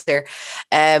breaking rules here.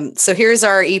 So here's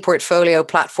our ePortfolio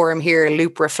platform here,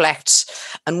 Loop Reflect.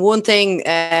 And one thing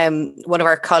one of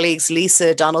our colleagues,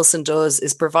 Lisa Donaldson, does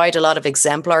is provide a lot of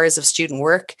exemplars of student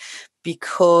work,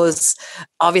 because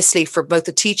obviously from both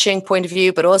the teaching point of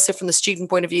view, but also from the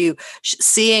student point of view,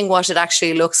 seeing what it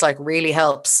actually looks like really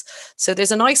helps. So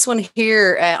there's a nice one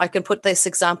here. I can put this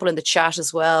example in the chat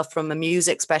as well, from a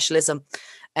music specialism.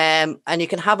 And you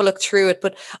can have a look through it.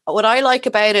 But what I like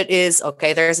about it is,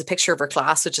 okay, there's a picture of her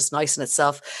class, which is nice in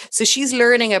itself. So she's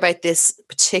learning about this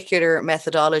particular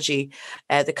methodology,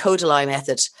 the Kodalai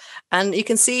method. And you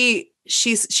can see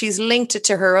she's linked it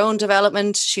to her own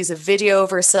development. She's a video of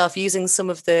herself using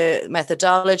some of the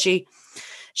methodology.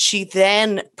 She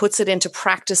then puts it into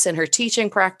practice in her teaching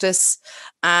practice,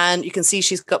 and you can see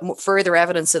she's got further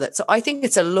evidence of it. So I think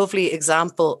it's a lovely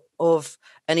example of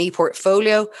an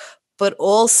ePortfolio, but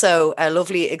also a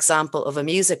lovely example of a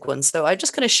music one. So I'm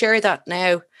just going to share that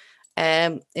now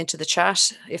into the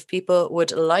chat if people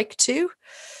would like to.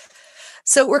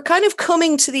 So we're kind of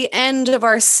coming to the end of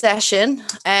our session.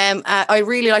 I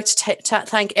really like to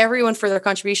thank everyone for their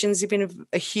contributions. You've been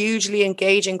a hugely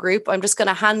engaging group. I'm just going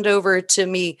to hand over to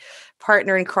me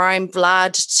partner in crime,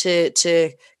 Vlad,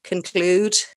 to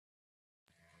conclude.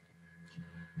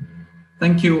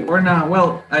 Thank you, Orna.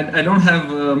 Well, I don't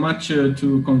have much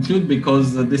to conclude,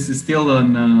 because this is still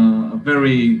a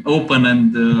very open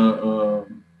and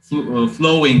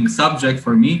flowing subject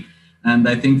for me. And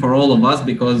I think for all of us,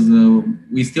 because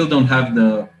we still don't have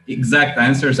the exact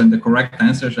answers and the correct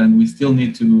answers, and we still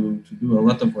need to do a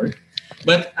lot of work.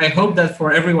 But I hope that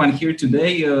for everyone here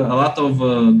today, a lot of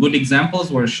good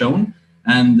examples were shown,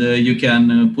 and you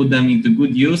can put them into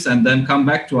good use, and then come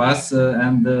back to us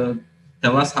and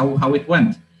tell us how it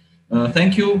went.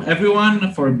 Thank you,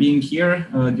 everyone, for being here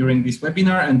during this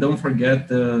webinar. And don't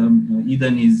forget,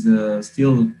 Eden is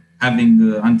still having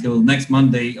until next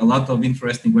Monday a lot of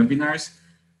interesting webinars.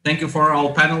 Thank you for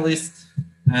all panelists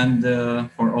and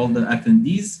for all the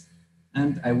attendees,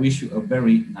 and I wish you a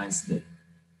very nice day.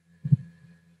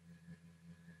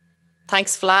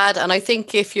 Thanks, Vlad. And I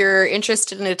think if you're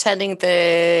interested in attending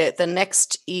the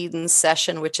next Eden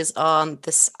session, which is on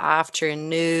this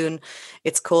afternoon,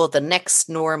 it's called The Next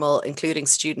Normal, including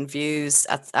student views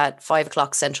at 5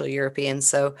 o'clock Central European.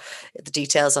 So the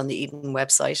details on the Eden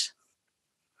website.